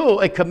 that's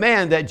still a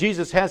command that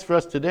Jesus has for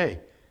us today.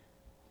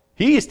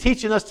 He is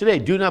teaching us today,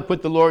 do not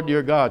put the Lord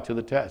your God to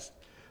the test.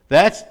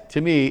 That,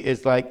 to me,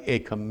 is like a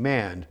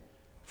command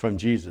from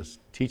Jesus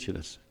teaching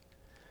us.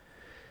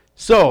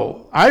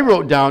 So I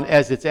wrote down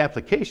as its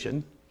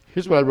application,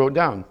 here's what I wrote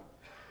down.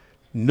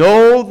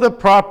 Know the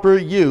proper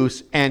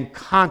use and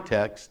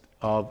context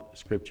of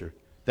Scripture.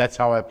 That's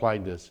how I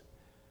applied this.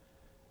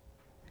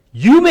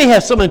 You may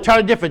have something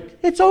entirely different.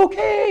 It's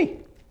okay.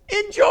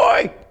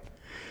 Enjoy.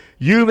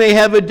 You may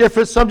have a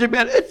different subject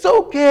matter. It's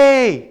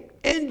okay.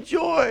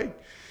 Enjoy.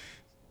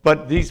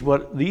 But these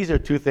are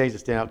two things that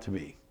stand out to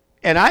me.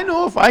 And I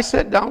know if I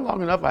sat down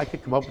long enough, I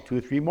could come up with 2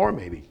 or 3 more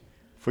maybe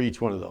for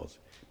each one of those.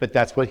 But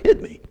that's what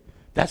hit me.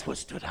 That's what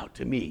stood out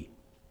to me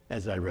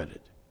as I read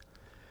it.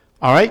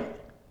 All right?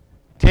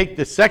 Take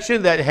the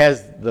section that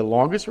has the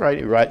longest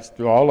writing, right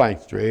through all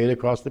lines, straight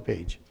across the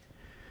page.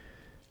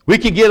 We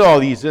can get all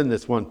these in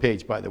this one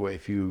page, by the way,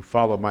 if you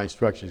follow my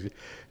instructions.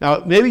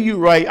 Now, maybe you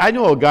write, I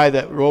know a guy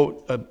that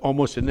wrote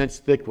almost an inch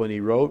thick when he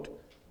wrote.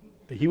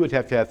 He would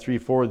have to have 3 or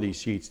 4 of these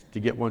sheets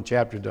to get one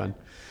chapter done.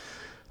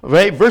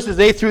 Right? Verses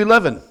 8 through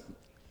 11.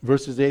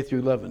 Verses 8 through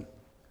 11.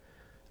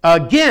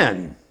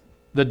 Again,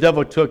 the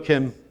devil took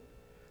him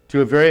to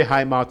a very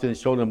high mountain and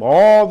showed him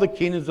all the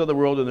kingdoms of the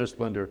world in their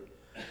splendor.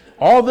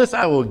 All this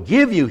I will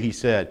give you, he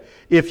said,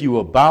 if you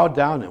will bow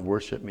down and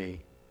worship me.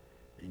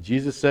 And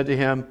Jesus said to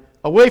him,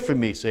 away from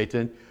me,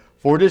 Satan,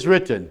 for it is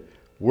written,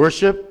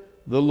 worship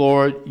the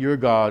Lord your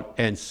God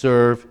and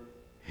serve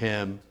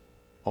him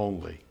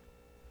only.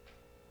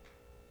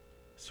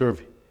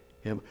 Serve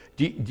him.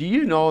 Do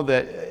you know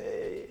that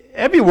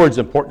every word's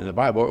important in the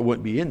Bible, or it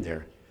wouldn't be in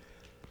there.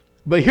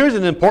 But here's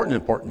an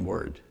important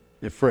word,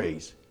 the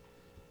phrase.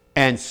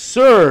 And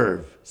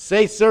serve,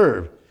 say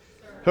serve,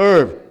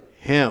 serve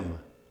him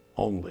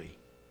only.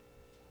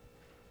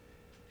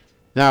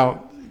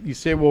 Now, you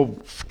say, well,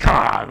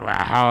 God,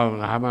 how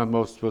am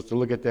I supposed to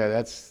look at that?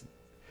 That's,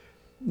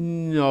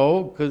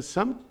 no, because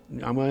I'm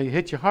going to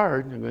hit you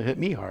hard. I'm going to hit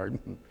me hard.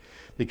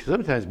 Because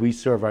sometimes we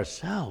serve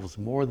ourselves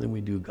more than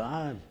we do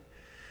God.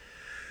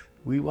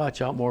 We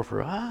watch out more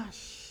for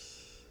us.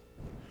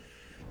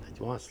 I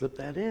just want to slip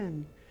that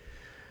in.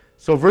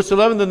 So verse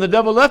 11, then the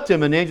devil left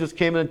him, and angels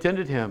came and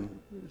attended him.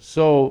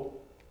 So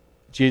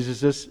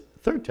Jesus'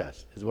 third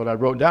test is what I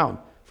wrote down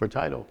for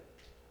title.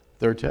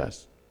 Third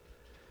test.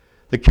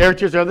 The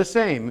characters are the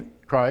same.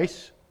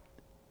 Christ,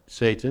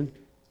 Satan,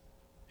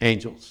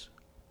 angels.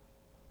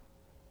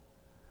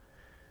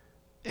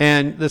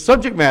 And the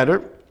subject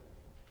matter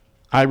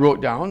I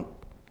wrote down,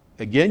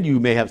 again, you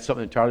may have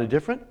something entirely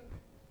different.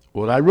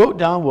 What I wrote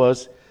down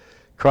was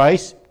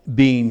Christ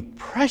being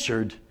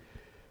pressured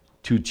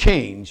to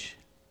change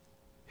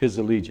his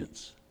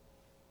allegiance.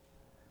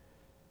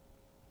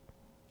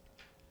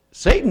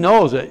 Satan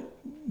knows that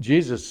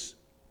Jesus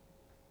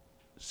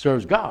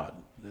serves God.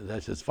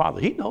 That's his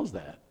Father. He knows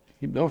that.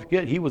 Don't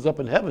forget, he was up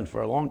in heaven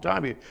for a long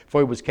time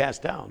before he was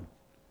cast down.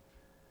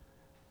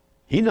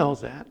 He knows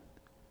that.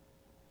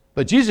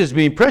 But Jesus is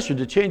being pressured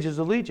to change his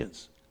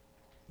allegiance.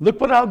 Look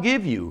what I'll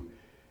give you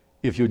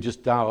if you'll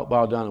just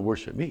bow down and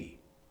worship me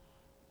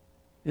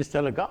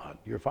instead of God,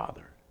 your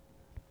Father.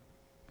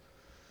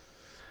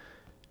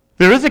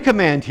 There is a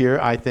command here,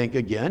 I think,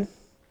 again.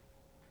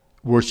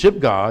 Worship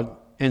God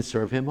and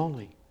serve him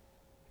only.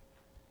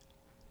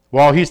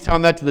 While he's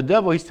telling that to the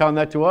devil, he's telling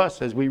that to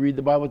us as we read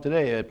the Bible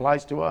today. It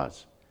applies to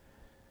us.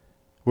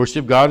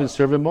 Worship God and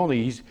serve him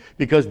only.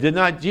 Because did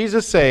not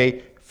Jesus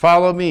say,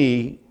 follow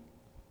me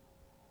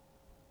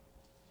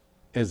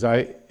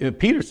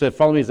Peter said,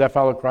 follow me as I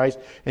follow Christ.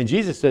 And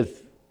Jesus said,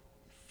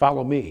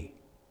 follow me,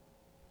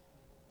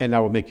 and I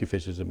will make you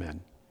fishers of men.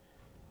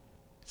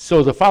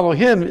 So to follow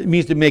him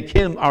means to make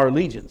him our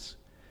allegiance.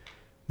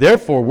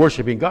 Therefore,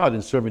 worshiping God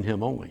and serving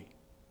him only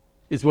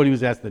is what he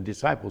was asking the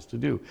disciples to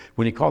do.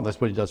 When he called,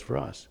 that's what he does for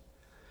us.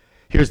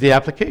 Here's the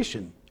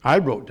application I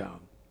wrote down.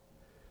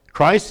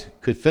 Christ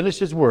could finish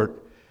his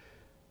work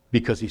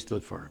because he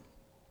stood firm.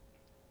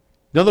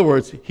 In other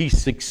words, he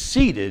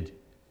succeeded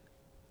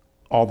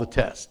all the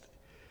tests.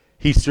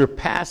 He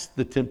surpassed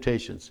the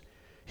temptations.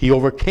 He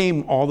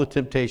overcame all the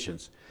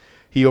temptations.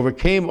 He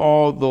overcame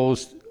all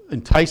those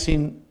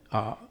enticing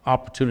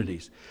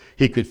opportunities.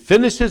 He could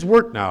finish his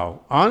work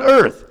now on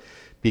earth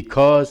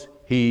because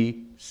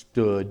he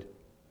stood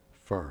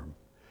firm.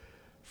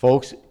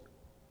 Folks,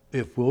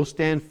 if we'll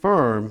stand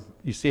firm,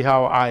 you see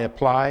how I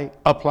apply?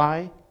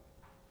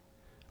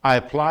 I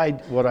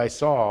applied what I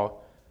saw,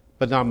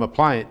 but now I'm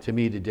applying it to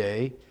me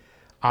today.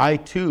 I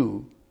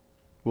too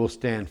will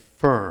stand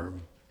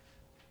firm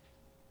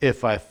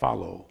if I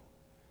follow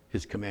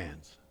his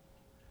commands.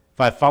 If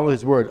I follow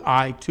his word,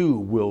 I too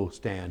will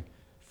stand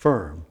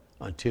firm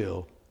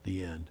until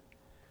the end.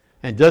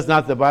 And does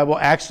not the Bible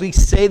actually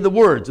say the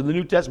words in the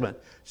New Testament?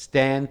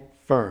 Stand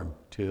firm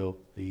till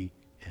the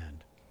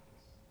end.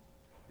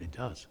 It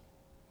does.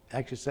 It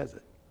actually says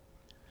it.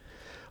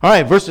 All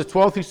right, verses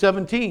 12 through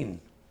 17.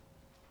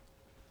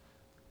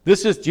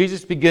 This is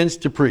Jesus begins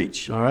to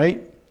preach, all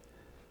right?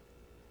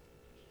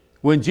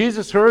 When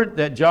Jesus heard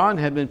that John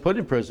had been put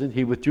in prison,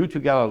 he withdrew to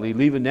Galilee,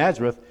 leaving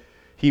Nazareth.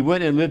 He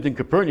went and lived in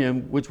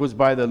Capernaum, which was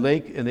by the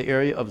lake in the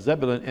area of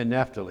Zebulun and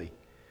Naphtali,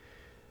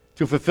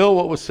 to fulfill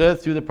what was said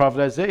through the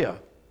prophet Isaiah.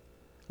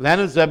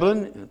 Land of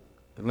Zebulun,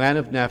 land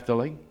of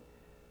Naphtali,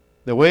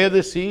 the way of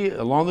the sea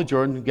along the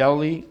Jordan,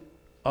 Galilee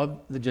of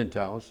the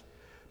Gentiles.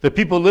 The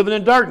people living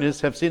in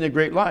darkness have seen a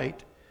great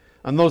light.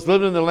 On those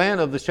living in the land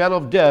of the shadow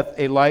of death,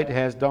 a light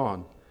has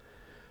dawned.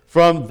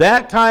 From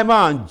that time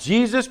on,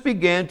 Jesus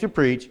began to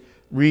preach,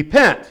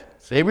 repent.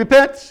 Say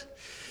repent.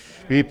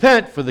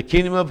 Repent, for the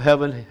kingdom of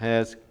heaven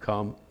has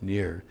come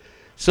near.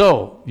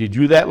 So, you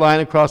drew that line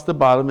across the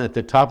bottom, at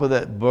the top of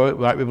that,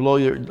 right below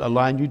your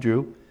line you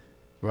drew,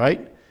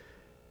 right?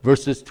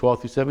 Verses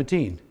 12 through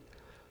 17.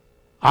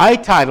 I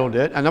titled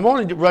it, and I'm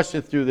only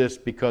rushing through this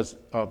because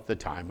of the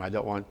time. I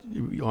don't want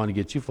to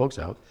get you folks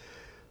out.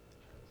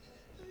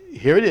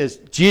 Here it is.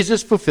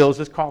 Jesus fulfills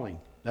his calling.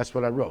 That's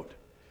what I wrote.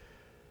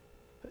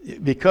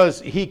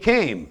 Because he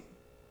came.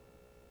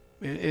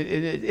 And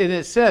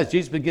it says,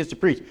 Jesus begins to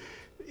preach.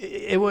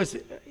 It was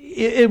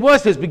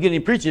his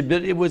beginning preaching,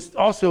 but it was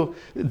also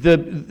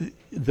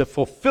the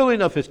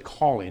fulfilling of his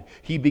calling.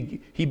 He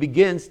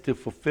begins to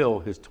fulfill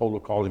his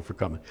total calling for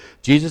coming.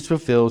 Jesus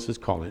fulfills his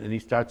calling, and he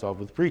starts off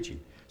with preaching.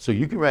 So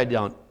you can write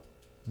down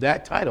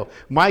that title.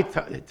 My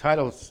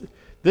title,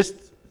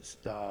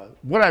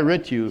 what I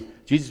read to you,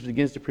 Jesus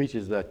begins to preach,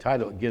 is the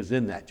title it gives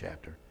in that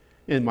chapter,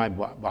 in my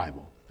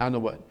Bible. I don't know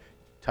what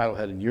title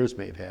had and yours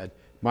may have had.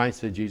 Mine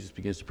said Jesus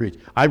begins to preach.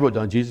 I wrote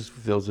down Jesus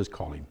fulfills his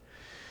calling.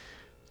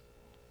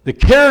 The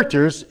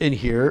characters in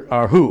here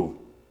are who?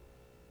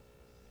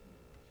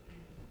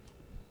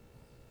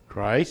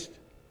 Christ,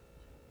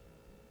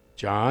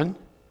 John.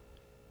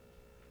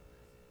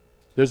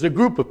 There's a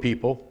group of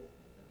people.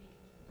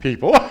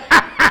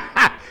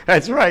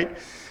 That's right.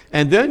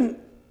 And then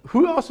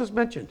who else is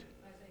mentioned?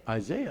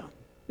 Isaiah.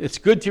 It's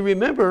good to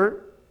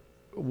remember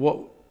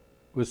what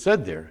was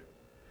said there.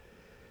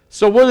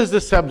 So what is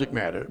the subject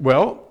matter?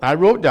 Well, I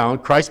wrote down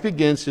Christ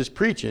begins his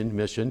preaching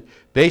mission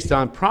based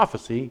on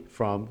prophecy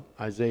from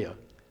Isaiah.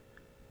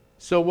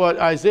 So what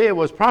Isaiah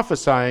was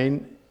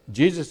prophesying,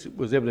 Jesus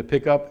was able to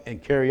pick up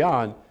and carry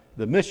on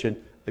the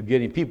mission of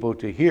getting people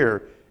to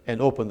hear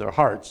and open their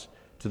hearts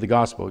to the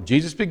gospel.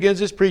 Jesus begins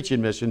his preaching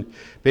mission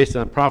based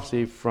on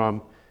prophecy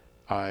from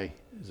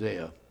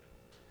Isaiah.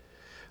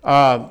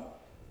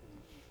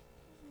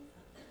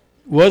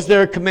 Was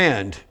there a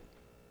command?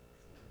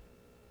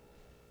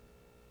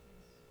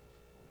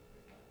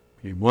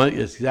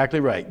 It's exactly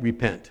right.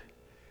 Repent.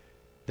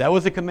 That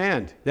was a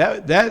command.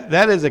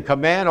 That is a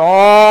command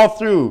all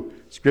through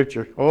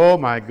Scripture. Oh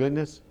my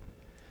goodness.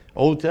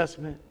 Old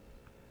Testament,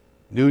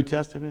 New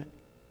Testament,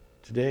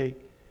 today,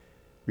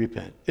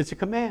 repent. It's a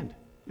command.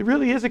 It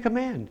really is a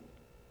command.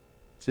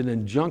 It's an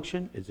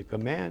injunction. It's a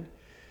command.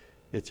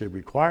 It's a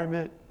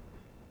requirement.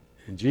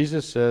 And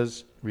Jesus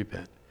says,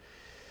 repent.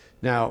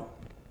 Now,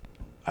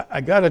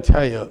 I got to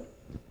tell you,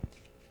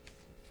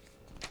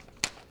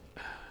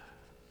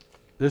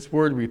 this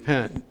word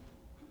repent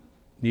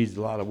needs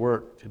a lot of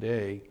work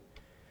today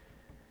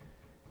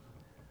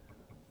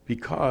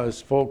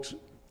because, folks,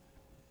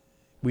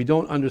 we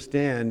don't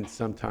understand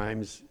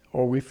sometimes,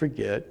 or we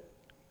forget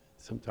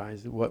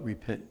sometimes what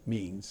repent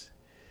means.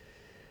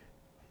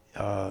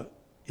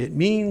 It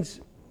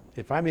means,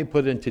 if I may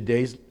put it in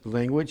today's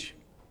language,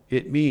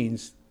 it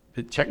means,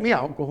 check me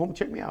out, go home and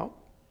check me out,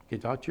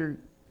 get out your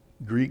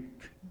Greek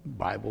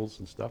Bibles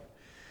and stuff.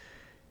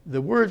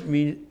 The word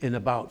means an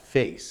about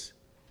face.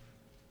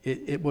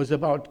 It was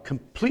about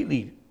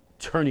completely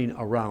turning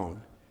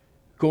around,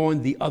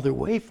 going the other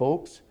way,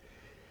 folks.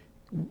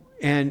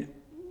 And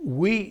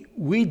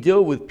we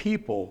deal with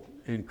people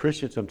in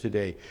Christendom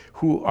today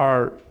who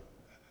are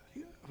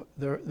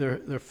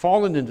they're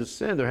fallen into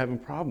sin. They're having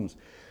problems,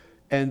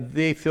 and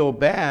they feel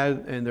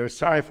bad and they're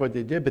sorry for what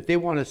they did, but they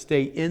want to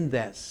stay in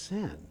that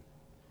sin,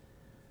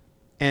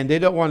 and they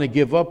don't want to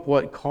give up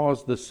what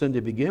caused the sin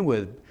to begin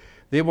with.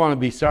 They want to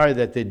be sorry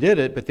that they did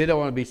it, but they don't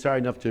want to be sorry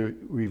enough to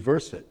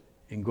reverse it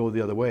and go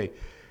the other way.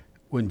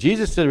 When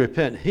Jesus said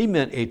repent, he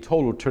meant a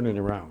total turning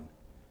around,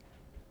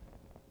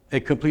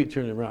 a complete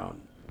turning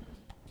around.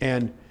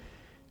 And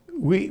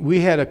we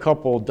had a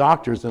couple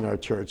doctors in our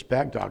church,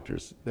 back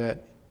doctors,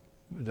 that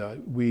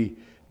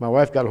my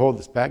wife got a hold of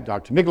this back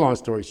doctor. Make a long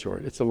story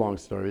short, it's a long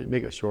story,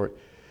 make it short,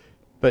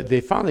 but they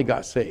finally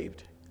got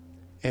saved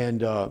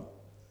and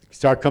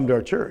started coming to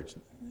our church.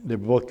 They're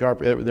both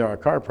they're our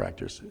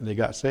chiropractors, and they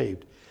got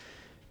saved.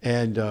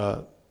 And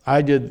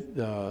I did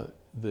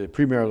the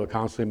premarital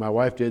counseling. My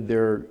wife did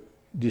their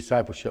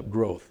discipleship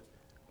growth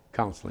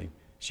counseling.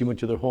 She went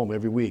to their home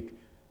every week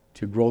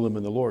to grow them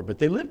in the Lord, but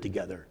they lived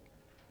together.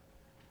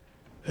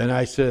 And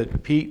I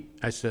said, Pete,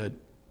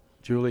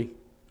 Julie,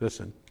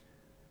 listen,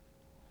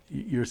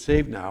 you're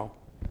saved now,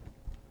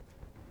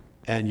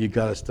 and you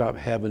got to stop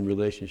having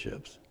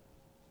relationships.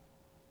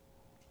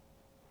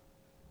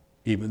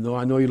 Even though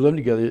I know you live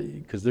together,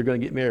 because they're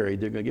going to get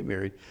married.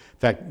 In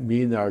fact,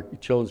 me and our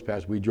children's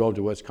pastor, we drove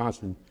to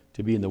Wisconsin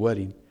to be in the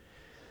wedding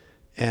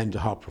and to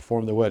help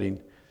perform the wedding,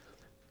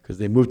 because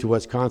they moved to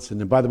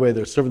Wisconsin. And by the way,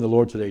 they're serving the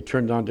Lord today,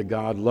 turned on to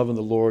God, loving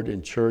the Lord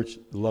in church,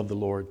 love the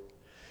Lord.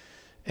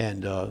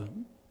 And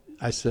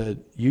I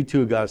said, you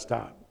two got to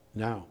stop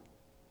now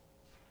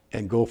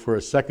and go for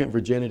a second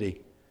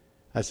virginity.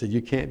 I said,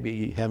 you can't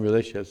be having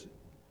relationships.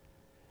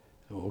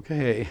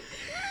 Okay.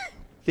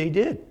 They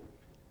did.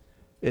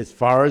 As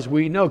far as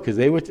we know, because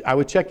I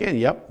would check in.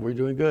 Yep, we're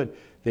doing good.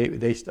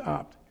 They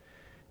stopped.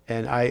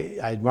 And I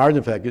admired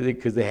them for that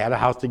because they had a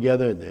house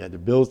together and they had their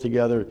bills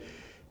together.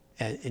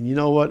 And you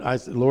know what? I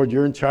said, Lord,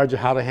 you're in charge of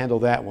how to handle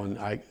that one.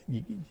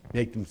 You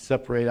make them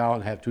separate out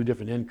and have two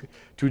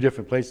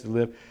different places to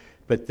live.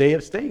 But they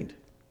abstained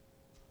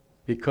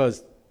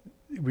because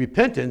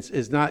repentance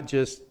is not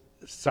just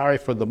sorry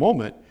for the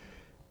moment,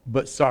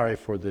 but sorry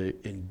for the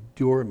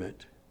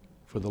endurement,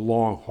 for the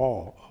long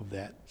haul of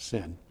that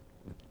sin.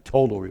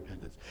 Total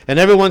repentance. And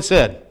everyone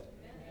said.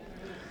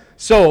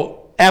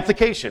 So,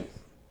 application.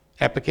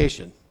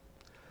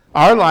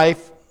 Our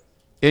life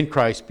in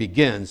Christ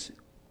begins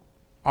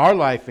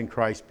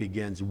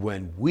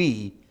when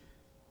we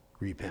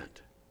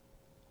repent.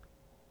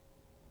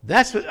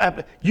 That's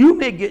what you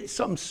may get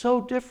something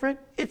so different.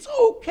 It's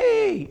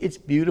okay. It's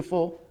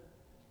beautiful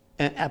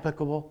and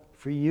applicable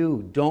for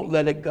you. Don't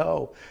let it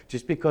go.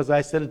 Just because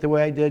I said it the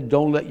way I did,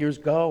 don't let yours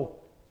go.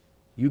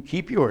 You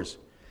keep yours.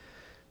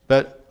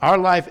 But our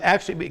life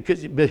actually,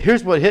 but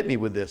here's what hit me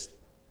with this.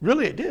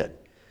 Really, it did.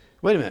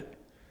 Wait a minute.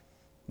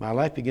 My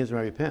life begins when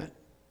I repent.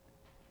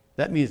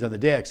 That means on the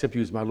day I accept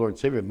you as my Lord and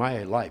Savior,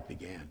 my life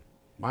began.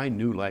 My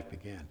new life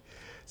began.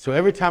 So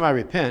every time I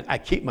repent, I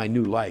keep my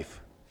new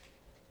life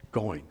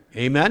going.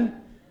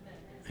 Amen?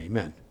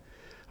 Amen.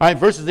 All right,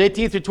 verses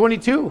 18 through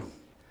 22.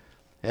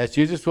 As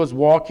Jesus was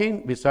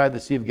walking beside the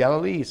Sea of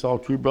Galilee, he saw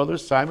two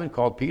brothers, Simon,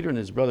 called Peter, and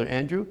his brother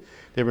Andrew.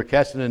 They were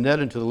casting a net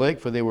into the lake,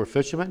 for they were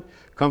fishermen.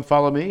 Come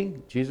follow me,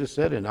 Jesus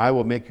said, and I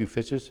will make you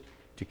fishers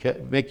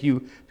make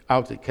you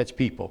out to catch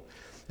people.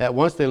 At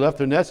once they left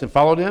their nets and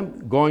followed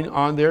him. Going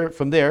on there,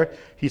 from there,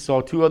 he saw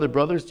two other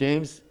brothers,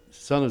 James,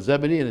 son of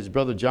Zebedee, and his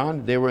brother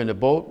John. They were in a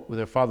boat with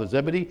their father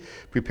Zebedee,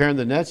 preparing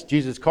the nets.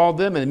 Jesus called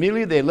them, and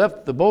immediately they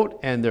left the boat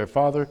and their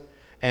father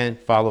and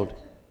followed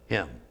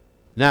him.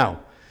 Now,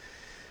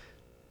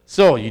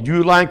 so you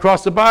do line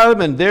across the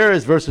bottom, and there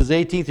is verses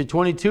 18 to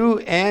 22,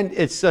 and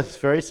it's a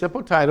very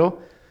simple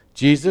title.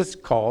 Jesus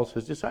calls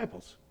his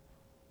disciples.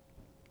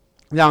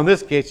 Now, in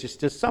this case, it's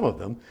just some of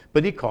them,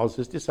 but he calls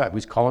his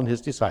disciples. He's calling his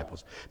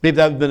disciples. Maybe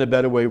that would have been a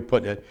better way of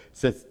putting it,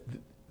 since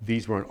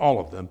these weren't all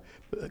of them,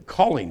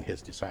 calling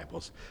his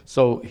disciples.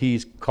 So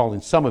he's calling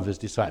some of his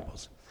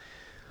disciples.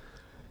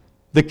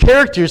 The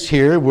characters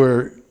here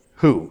were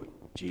who?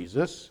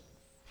 Jesus,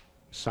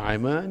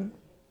 Simon,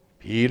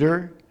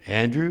 Peter,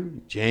 Andrew,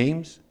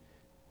 James,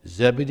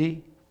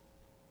 Zebedee,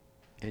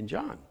 and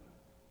John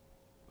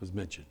was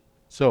mentioned.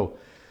 So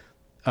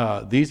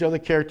these are the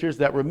characters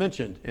that were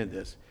mentioned in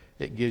this.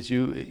 It gives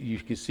you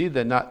can see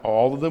that not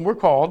all of them were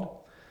called,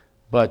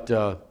 but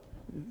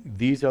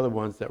these are the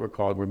ones that were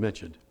called, were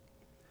mentioned.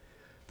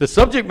 The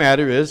subject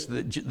matter is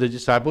the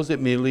disciples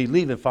immediately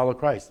leave and follow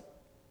Christ.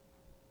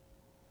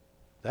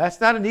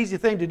 That's not an easy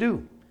thing to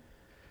do.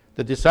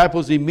 The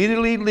disciples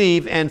immediately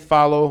leave and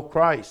follow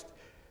Christ.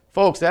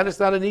 Folks, that is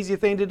not an easy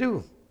thing to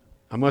do.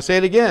 I'm going to say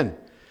it again.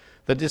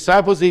 The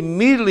disciples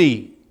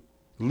immediately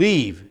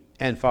leave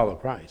and follow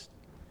Christ.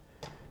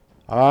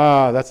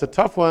 That's a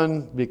tough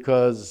one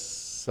because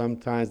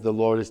sometimes the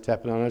Lord is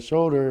tapping on our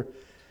shoulder.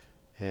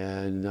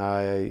 And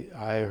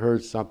I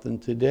heard something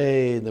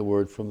today in the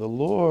word from the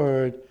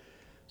Lord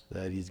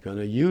that he's going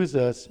to use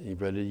us,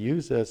 he's ready to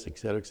use us,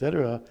 etc.,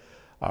 etc.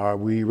 Are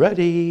we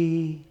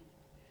ready?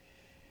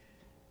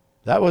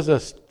 That was a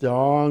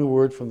strong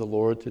word from the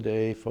Lord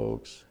today,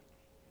 folks.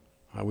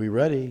 Are we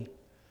ready?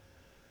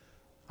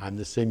 I'm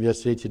the same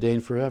yesterday, today,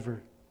 and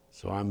forever.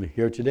 So I'm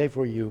here today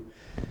for you.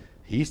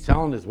 He's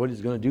telling us what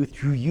he's going to do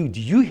through you.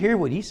 Do you hear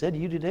what he said to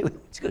you today? What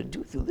he's going to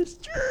do through this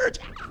church?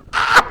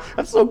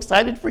 I'm so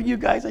excited for you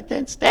guys. I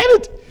can't stand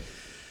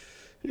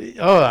it.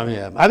 Oh, I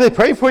mean, I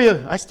pray for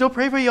you. I still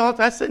pray for you all.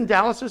 I sit in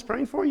Dallas just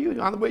praying for you.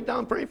 On the way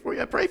down, praying for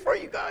you. I pray for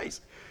you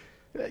guys.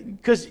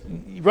 Because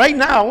right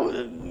now,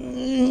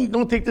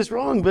 don't take this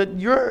wrong, but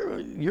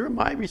you're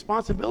my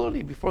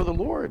responsibility before the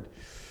Lord.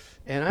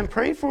 And I'm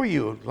praying for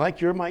you like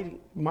you're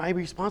my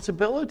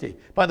responsibility.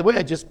 By the way,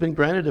 I've just been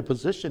granted a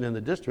position in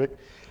the district.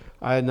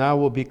 I now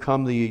will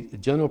become the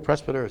General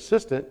Presbyter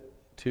Assistant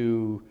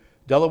to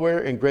Delaware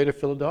and Greater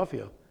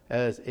Philadelphia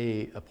as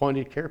a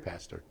appointed care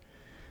pastor.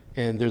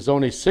 And there's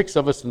only 6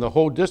 of us in the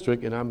whole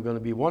district, and I'm going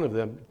to be one of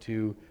them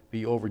to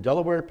be over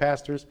Delaware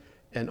pastors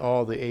and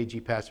all the AG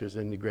pastors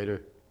in the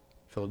Greater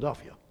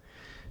Philadelphia.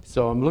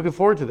 So I'm looking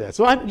forward to that.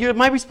 So you're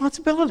my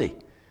responsibility.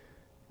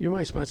 You're my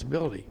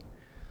responsibility.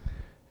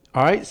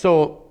 All right,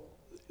 so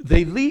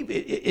they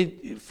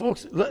leave.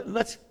 Folks,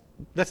 let's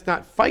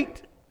not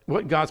fight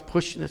what God's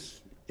pushing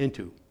us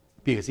into,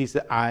 because he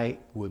said, I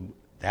would.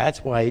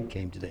 That's why it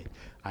came today.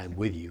 I'm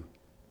with you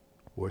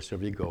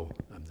wherever you go.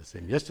 I'm the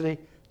same yesterday,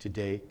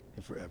 today,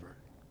 and forever.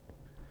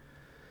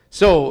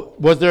 So,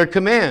 was there a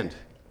command?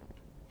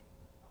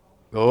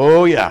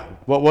 Oh, yeah.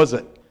 What was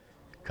it?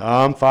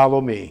 Come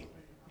follow me.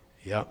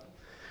 Yep.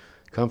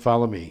 Come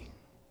follow me.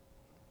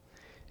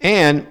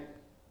 And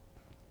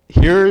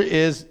here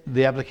is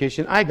the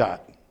application I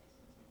got.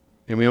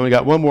 And we only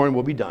got one more and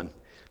we'll be done.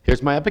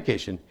 Here's my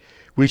application.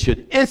 We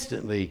should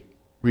instantly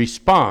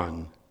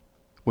respond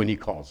when he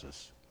calls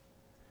us.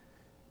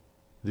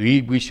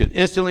 We should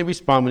instantly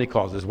respond when he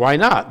calls us. Why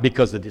not?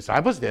 Because the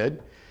disciples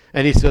did.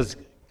 And he says,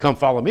 come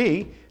follow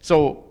me.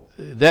 So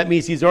that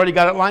means he's already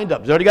got it lined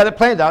up. He's already got it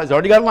planned out. He's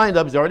already got it lined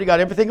up. He's already got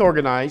everything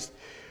organized.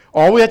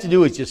 All we have to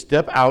do is just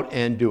step out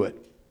and do it.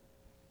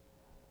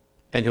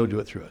 And he'll do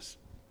it through us.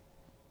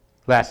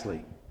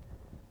 Lastly,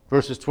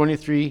 verses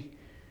 23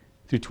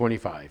 through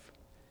 25.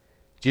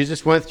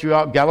 Jesus went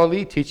throughout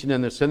Galilee, teaching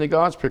in their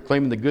synagogues,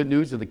 proclaiming the good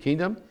news of the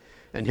kingdom,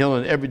 and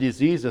healing every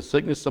disease and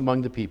sickness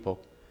among the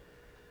people.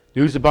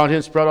 News about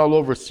him spread all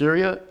over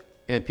Syria,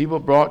 and people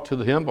brought to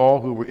him all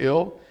who were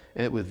ill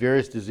and with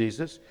various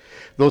diseases,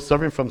 those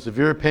suffering from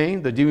severe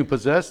pain, the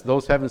demon-possessed,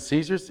 those having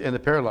seizures, and the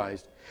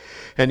paralyzed.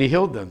 And he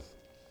healed them.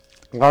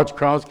 Large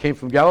crowds came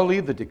from Galilee,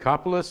 the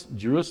Decapolis,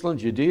 Jerusalem,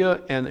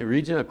 Judea, and the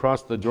region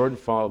across the Jordan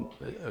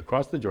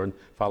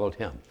followed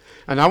him.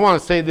 And I want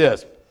to say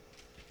this.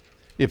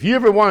 If you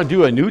ever want to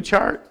do a new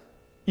chart,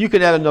 you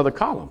could add another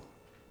column,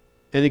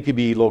 and it could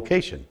be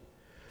location.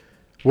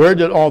 Where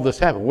did all this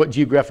happen? What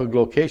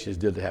geographical locations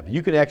did it happen?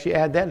 You can actually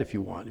add that if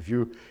you want, if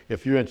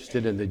you're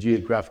interested in the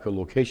geographical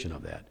location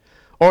of that.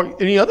 Or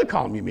any other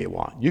column you may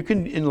want. You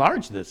can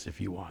enlarge this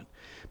if you want.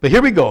 But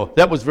here we go.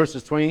 That was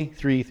verses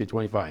 23 through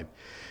 25.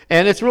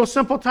 And it's a real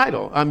simple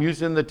title. I'm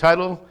using the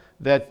title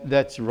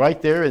that's right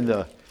there in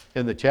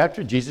the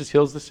chapter, Jesus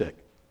Heals the Sick.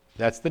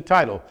 That's the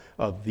title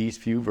of these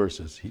few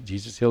verses.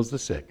 Jesus heals the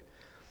sick.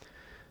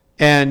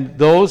 And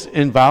those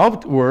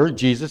involved were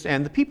Jesus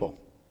and the people.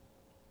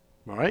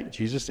 All right?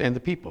 Jesus and the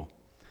people.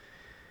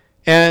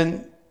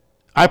 And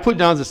I put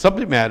down the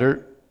subject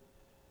matter.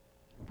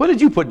 What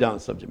did you put down the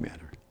subject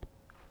matter?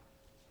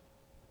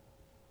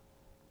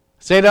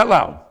 Say it out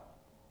loud.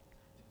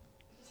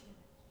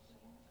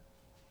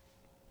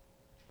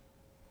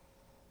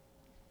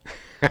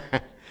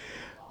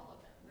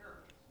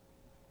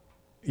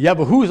 Yeah,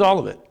 but who's all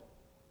of it?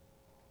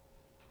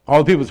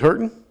 All the people's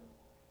hurting?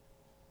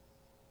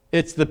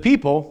 It's the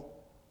people,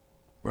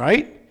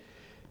 right?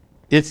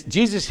 It's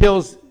Jesus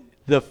heals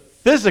the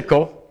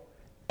physical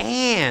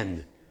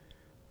and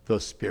the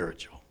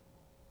spiritual.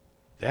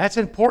 That's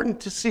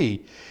important to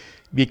see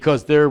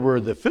because there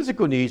were the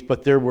physical needs,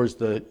 but there was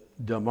the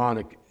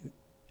demonic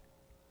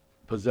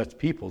possessed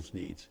people's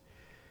needs.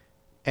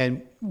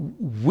 And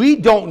we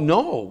don't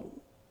know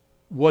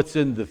what's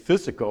in the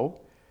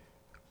physical.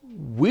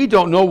 We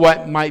don't know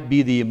what might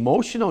be the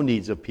emotional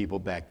needs of people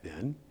back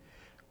then.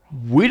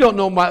 We don't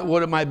know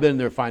what it might have been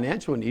their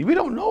financial needs. We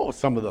don't know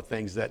some of the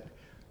things that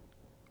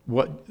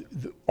what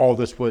all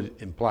this would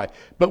imply.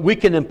 But we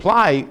can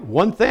imply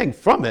one thing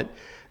from it.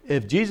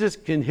 If Jesus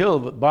can heal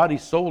body,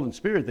 soul, and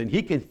spirit, then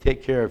he can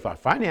take care of our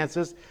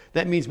finances.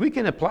 That means we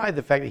can apply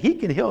the fact that he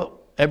can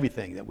heal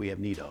everything that we have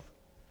need of.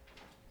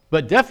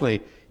 But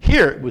definitely,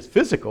 here it was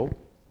physical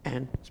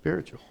and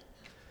spiritual.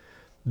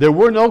 There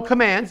were no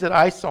commands that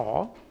I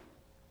saw.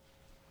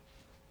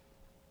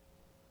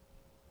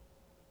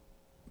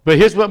 But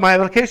here's what my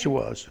application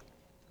was.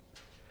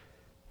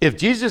 If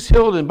Jesus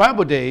healed in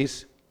Bible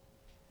days,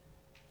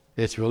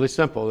 it's really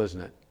simple,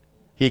 isn't it?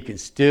 He can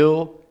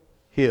still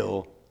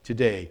heal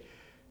today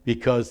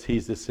because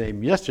he's the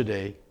same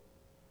yesterday,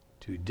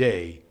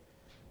 today,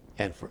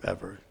 and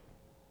forever.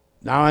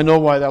 Now I know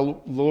why the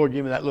Lord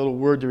gave me that little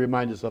word to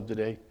remind us of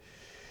today.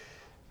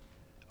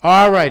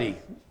 All righty.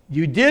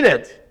 You did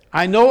it.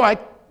 I know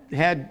you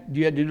had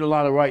to do a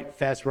lot of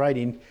fast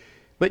writing,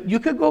 but you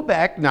could go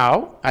back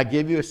now. I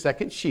gave you a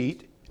second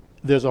sheet.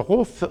 There's a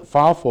whole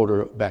file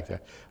folder back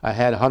there. I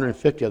had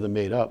 150 of them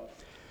made up.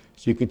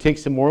 So you can take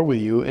some more with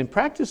you and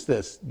practice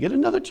this. Get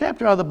another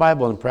chapter out of the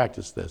Bible and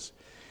practice this.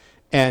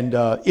 And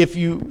if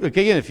you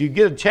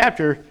get a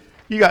chapter,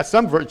 you got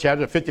some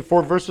chapter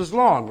 54 verses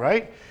long,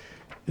 right?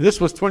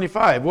 This was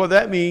 25. Well,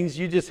 that means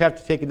you just have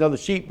to take another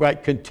sheet,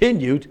 write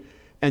continued,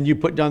 and you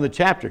put down the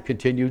chapter,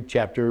 continued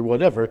chapter,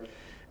 whatever.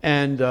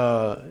 And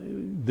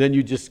then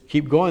you just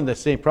keep going the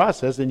same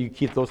process, and you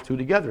keep those two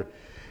together.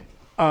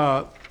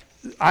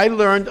 I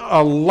learned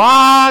a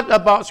lot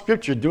about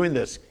Scripture doing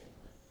this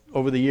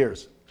over the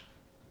years.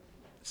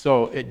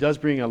 So it does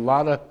bring a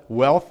lot of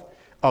wealth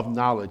of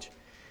knowledge.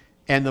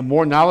 And the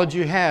more knowledge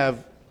you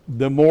have,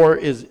 the more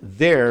is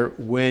there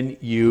when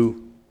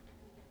you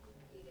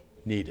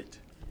need it.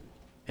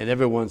 And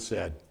everyone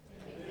said,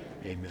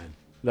 Amen.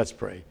 Let's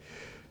pray.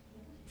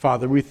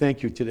 Father, we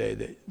thank you today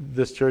that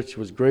this church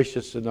was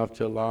gracious enough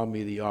to allow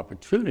me the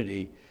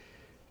opportunity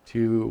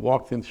to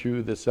walk them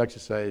through this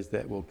exercise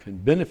that can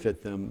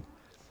benefit them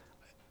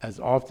as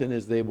often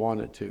as they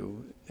want it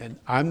to. And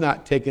I'm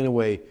not taking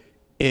away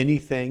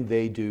anything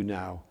they do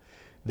now.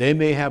 They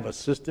may have a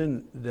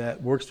system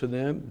that works for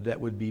them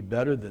that would be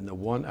better than the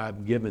one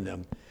I've given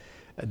them.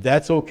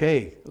 That's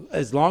okay,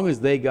 as long as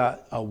they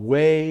got a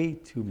way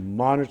to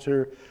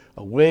monitor,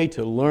 a way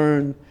to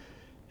learn,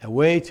 a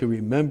way to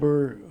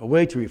remember, a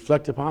way to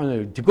reflect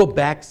upon, to go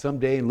back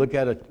someday and look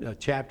at a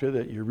chapter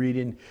that you're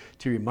reading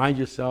to remind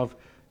yourself.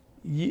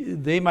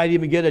 They might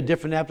even get a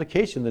different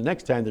application the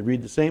next time they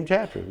read the same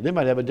chapter. They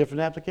might have a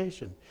different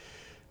application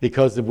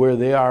because of where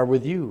they are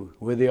with you,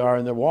 where they are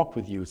in their walk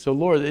with you. So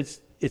Lord,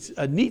 it's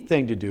a neat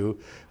thing to do.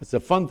 It's a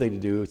fun thing to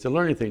do. It's a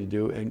learning thing to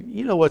do. And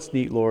you know what's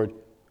neat, Lord?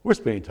 We're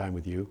spending time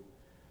with you.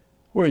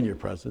 We're in your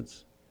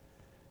presence.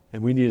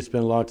 And we need to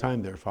spend a lot of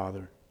time there,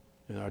 Father,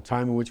 in our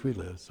time in which we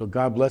live. So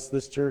God bless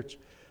this church.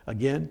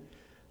 Again,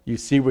 you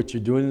see what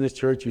you're doing in this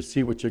church. You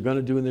see what you're going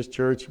to do in this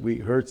church. We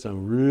heard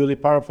some really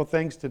powerful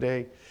things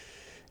today.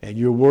 And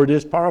your word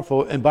is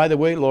powerful. And by the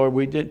way, Lord,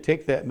 we didn't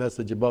take that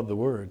message above the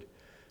word.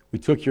 We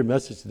took your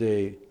message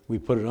today, we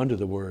put it under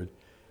the word,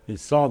 and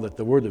saw that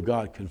the word of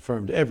God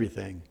confirmed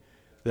everything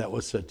that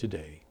was said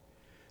today.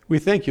 We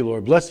thank you,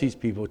 Lord. Bless these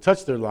people.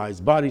 Touch their lives,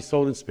 body,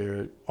 soul, and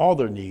spirit, all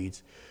their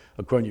needs,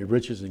 according to your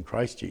riches in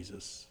Christ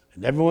Jesus.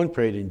 And everyone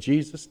prayed in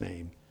Jesus'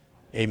 name.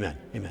 Amen.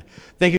 Amen. Thank you.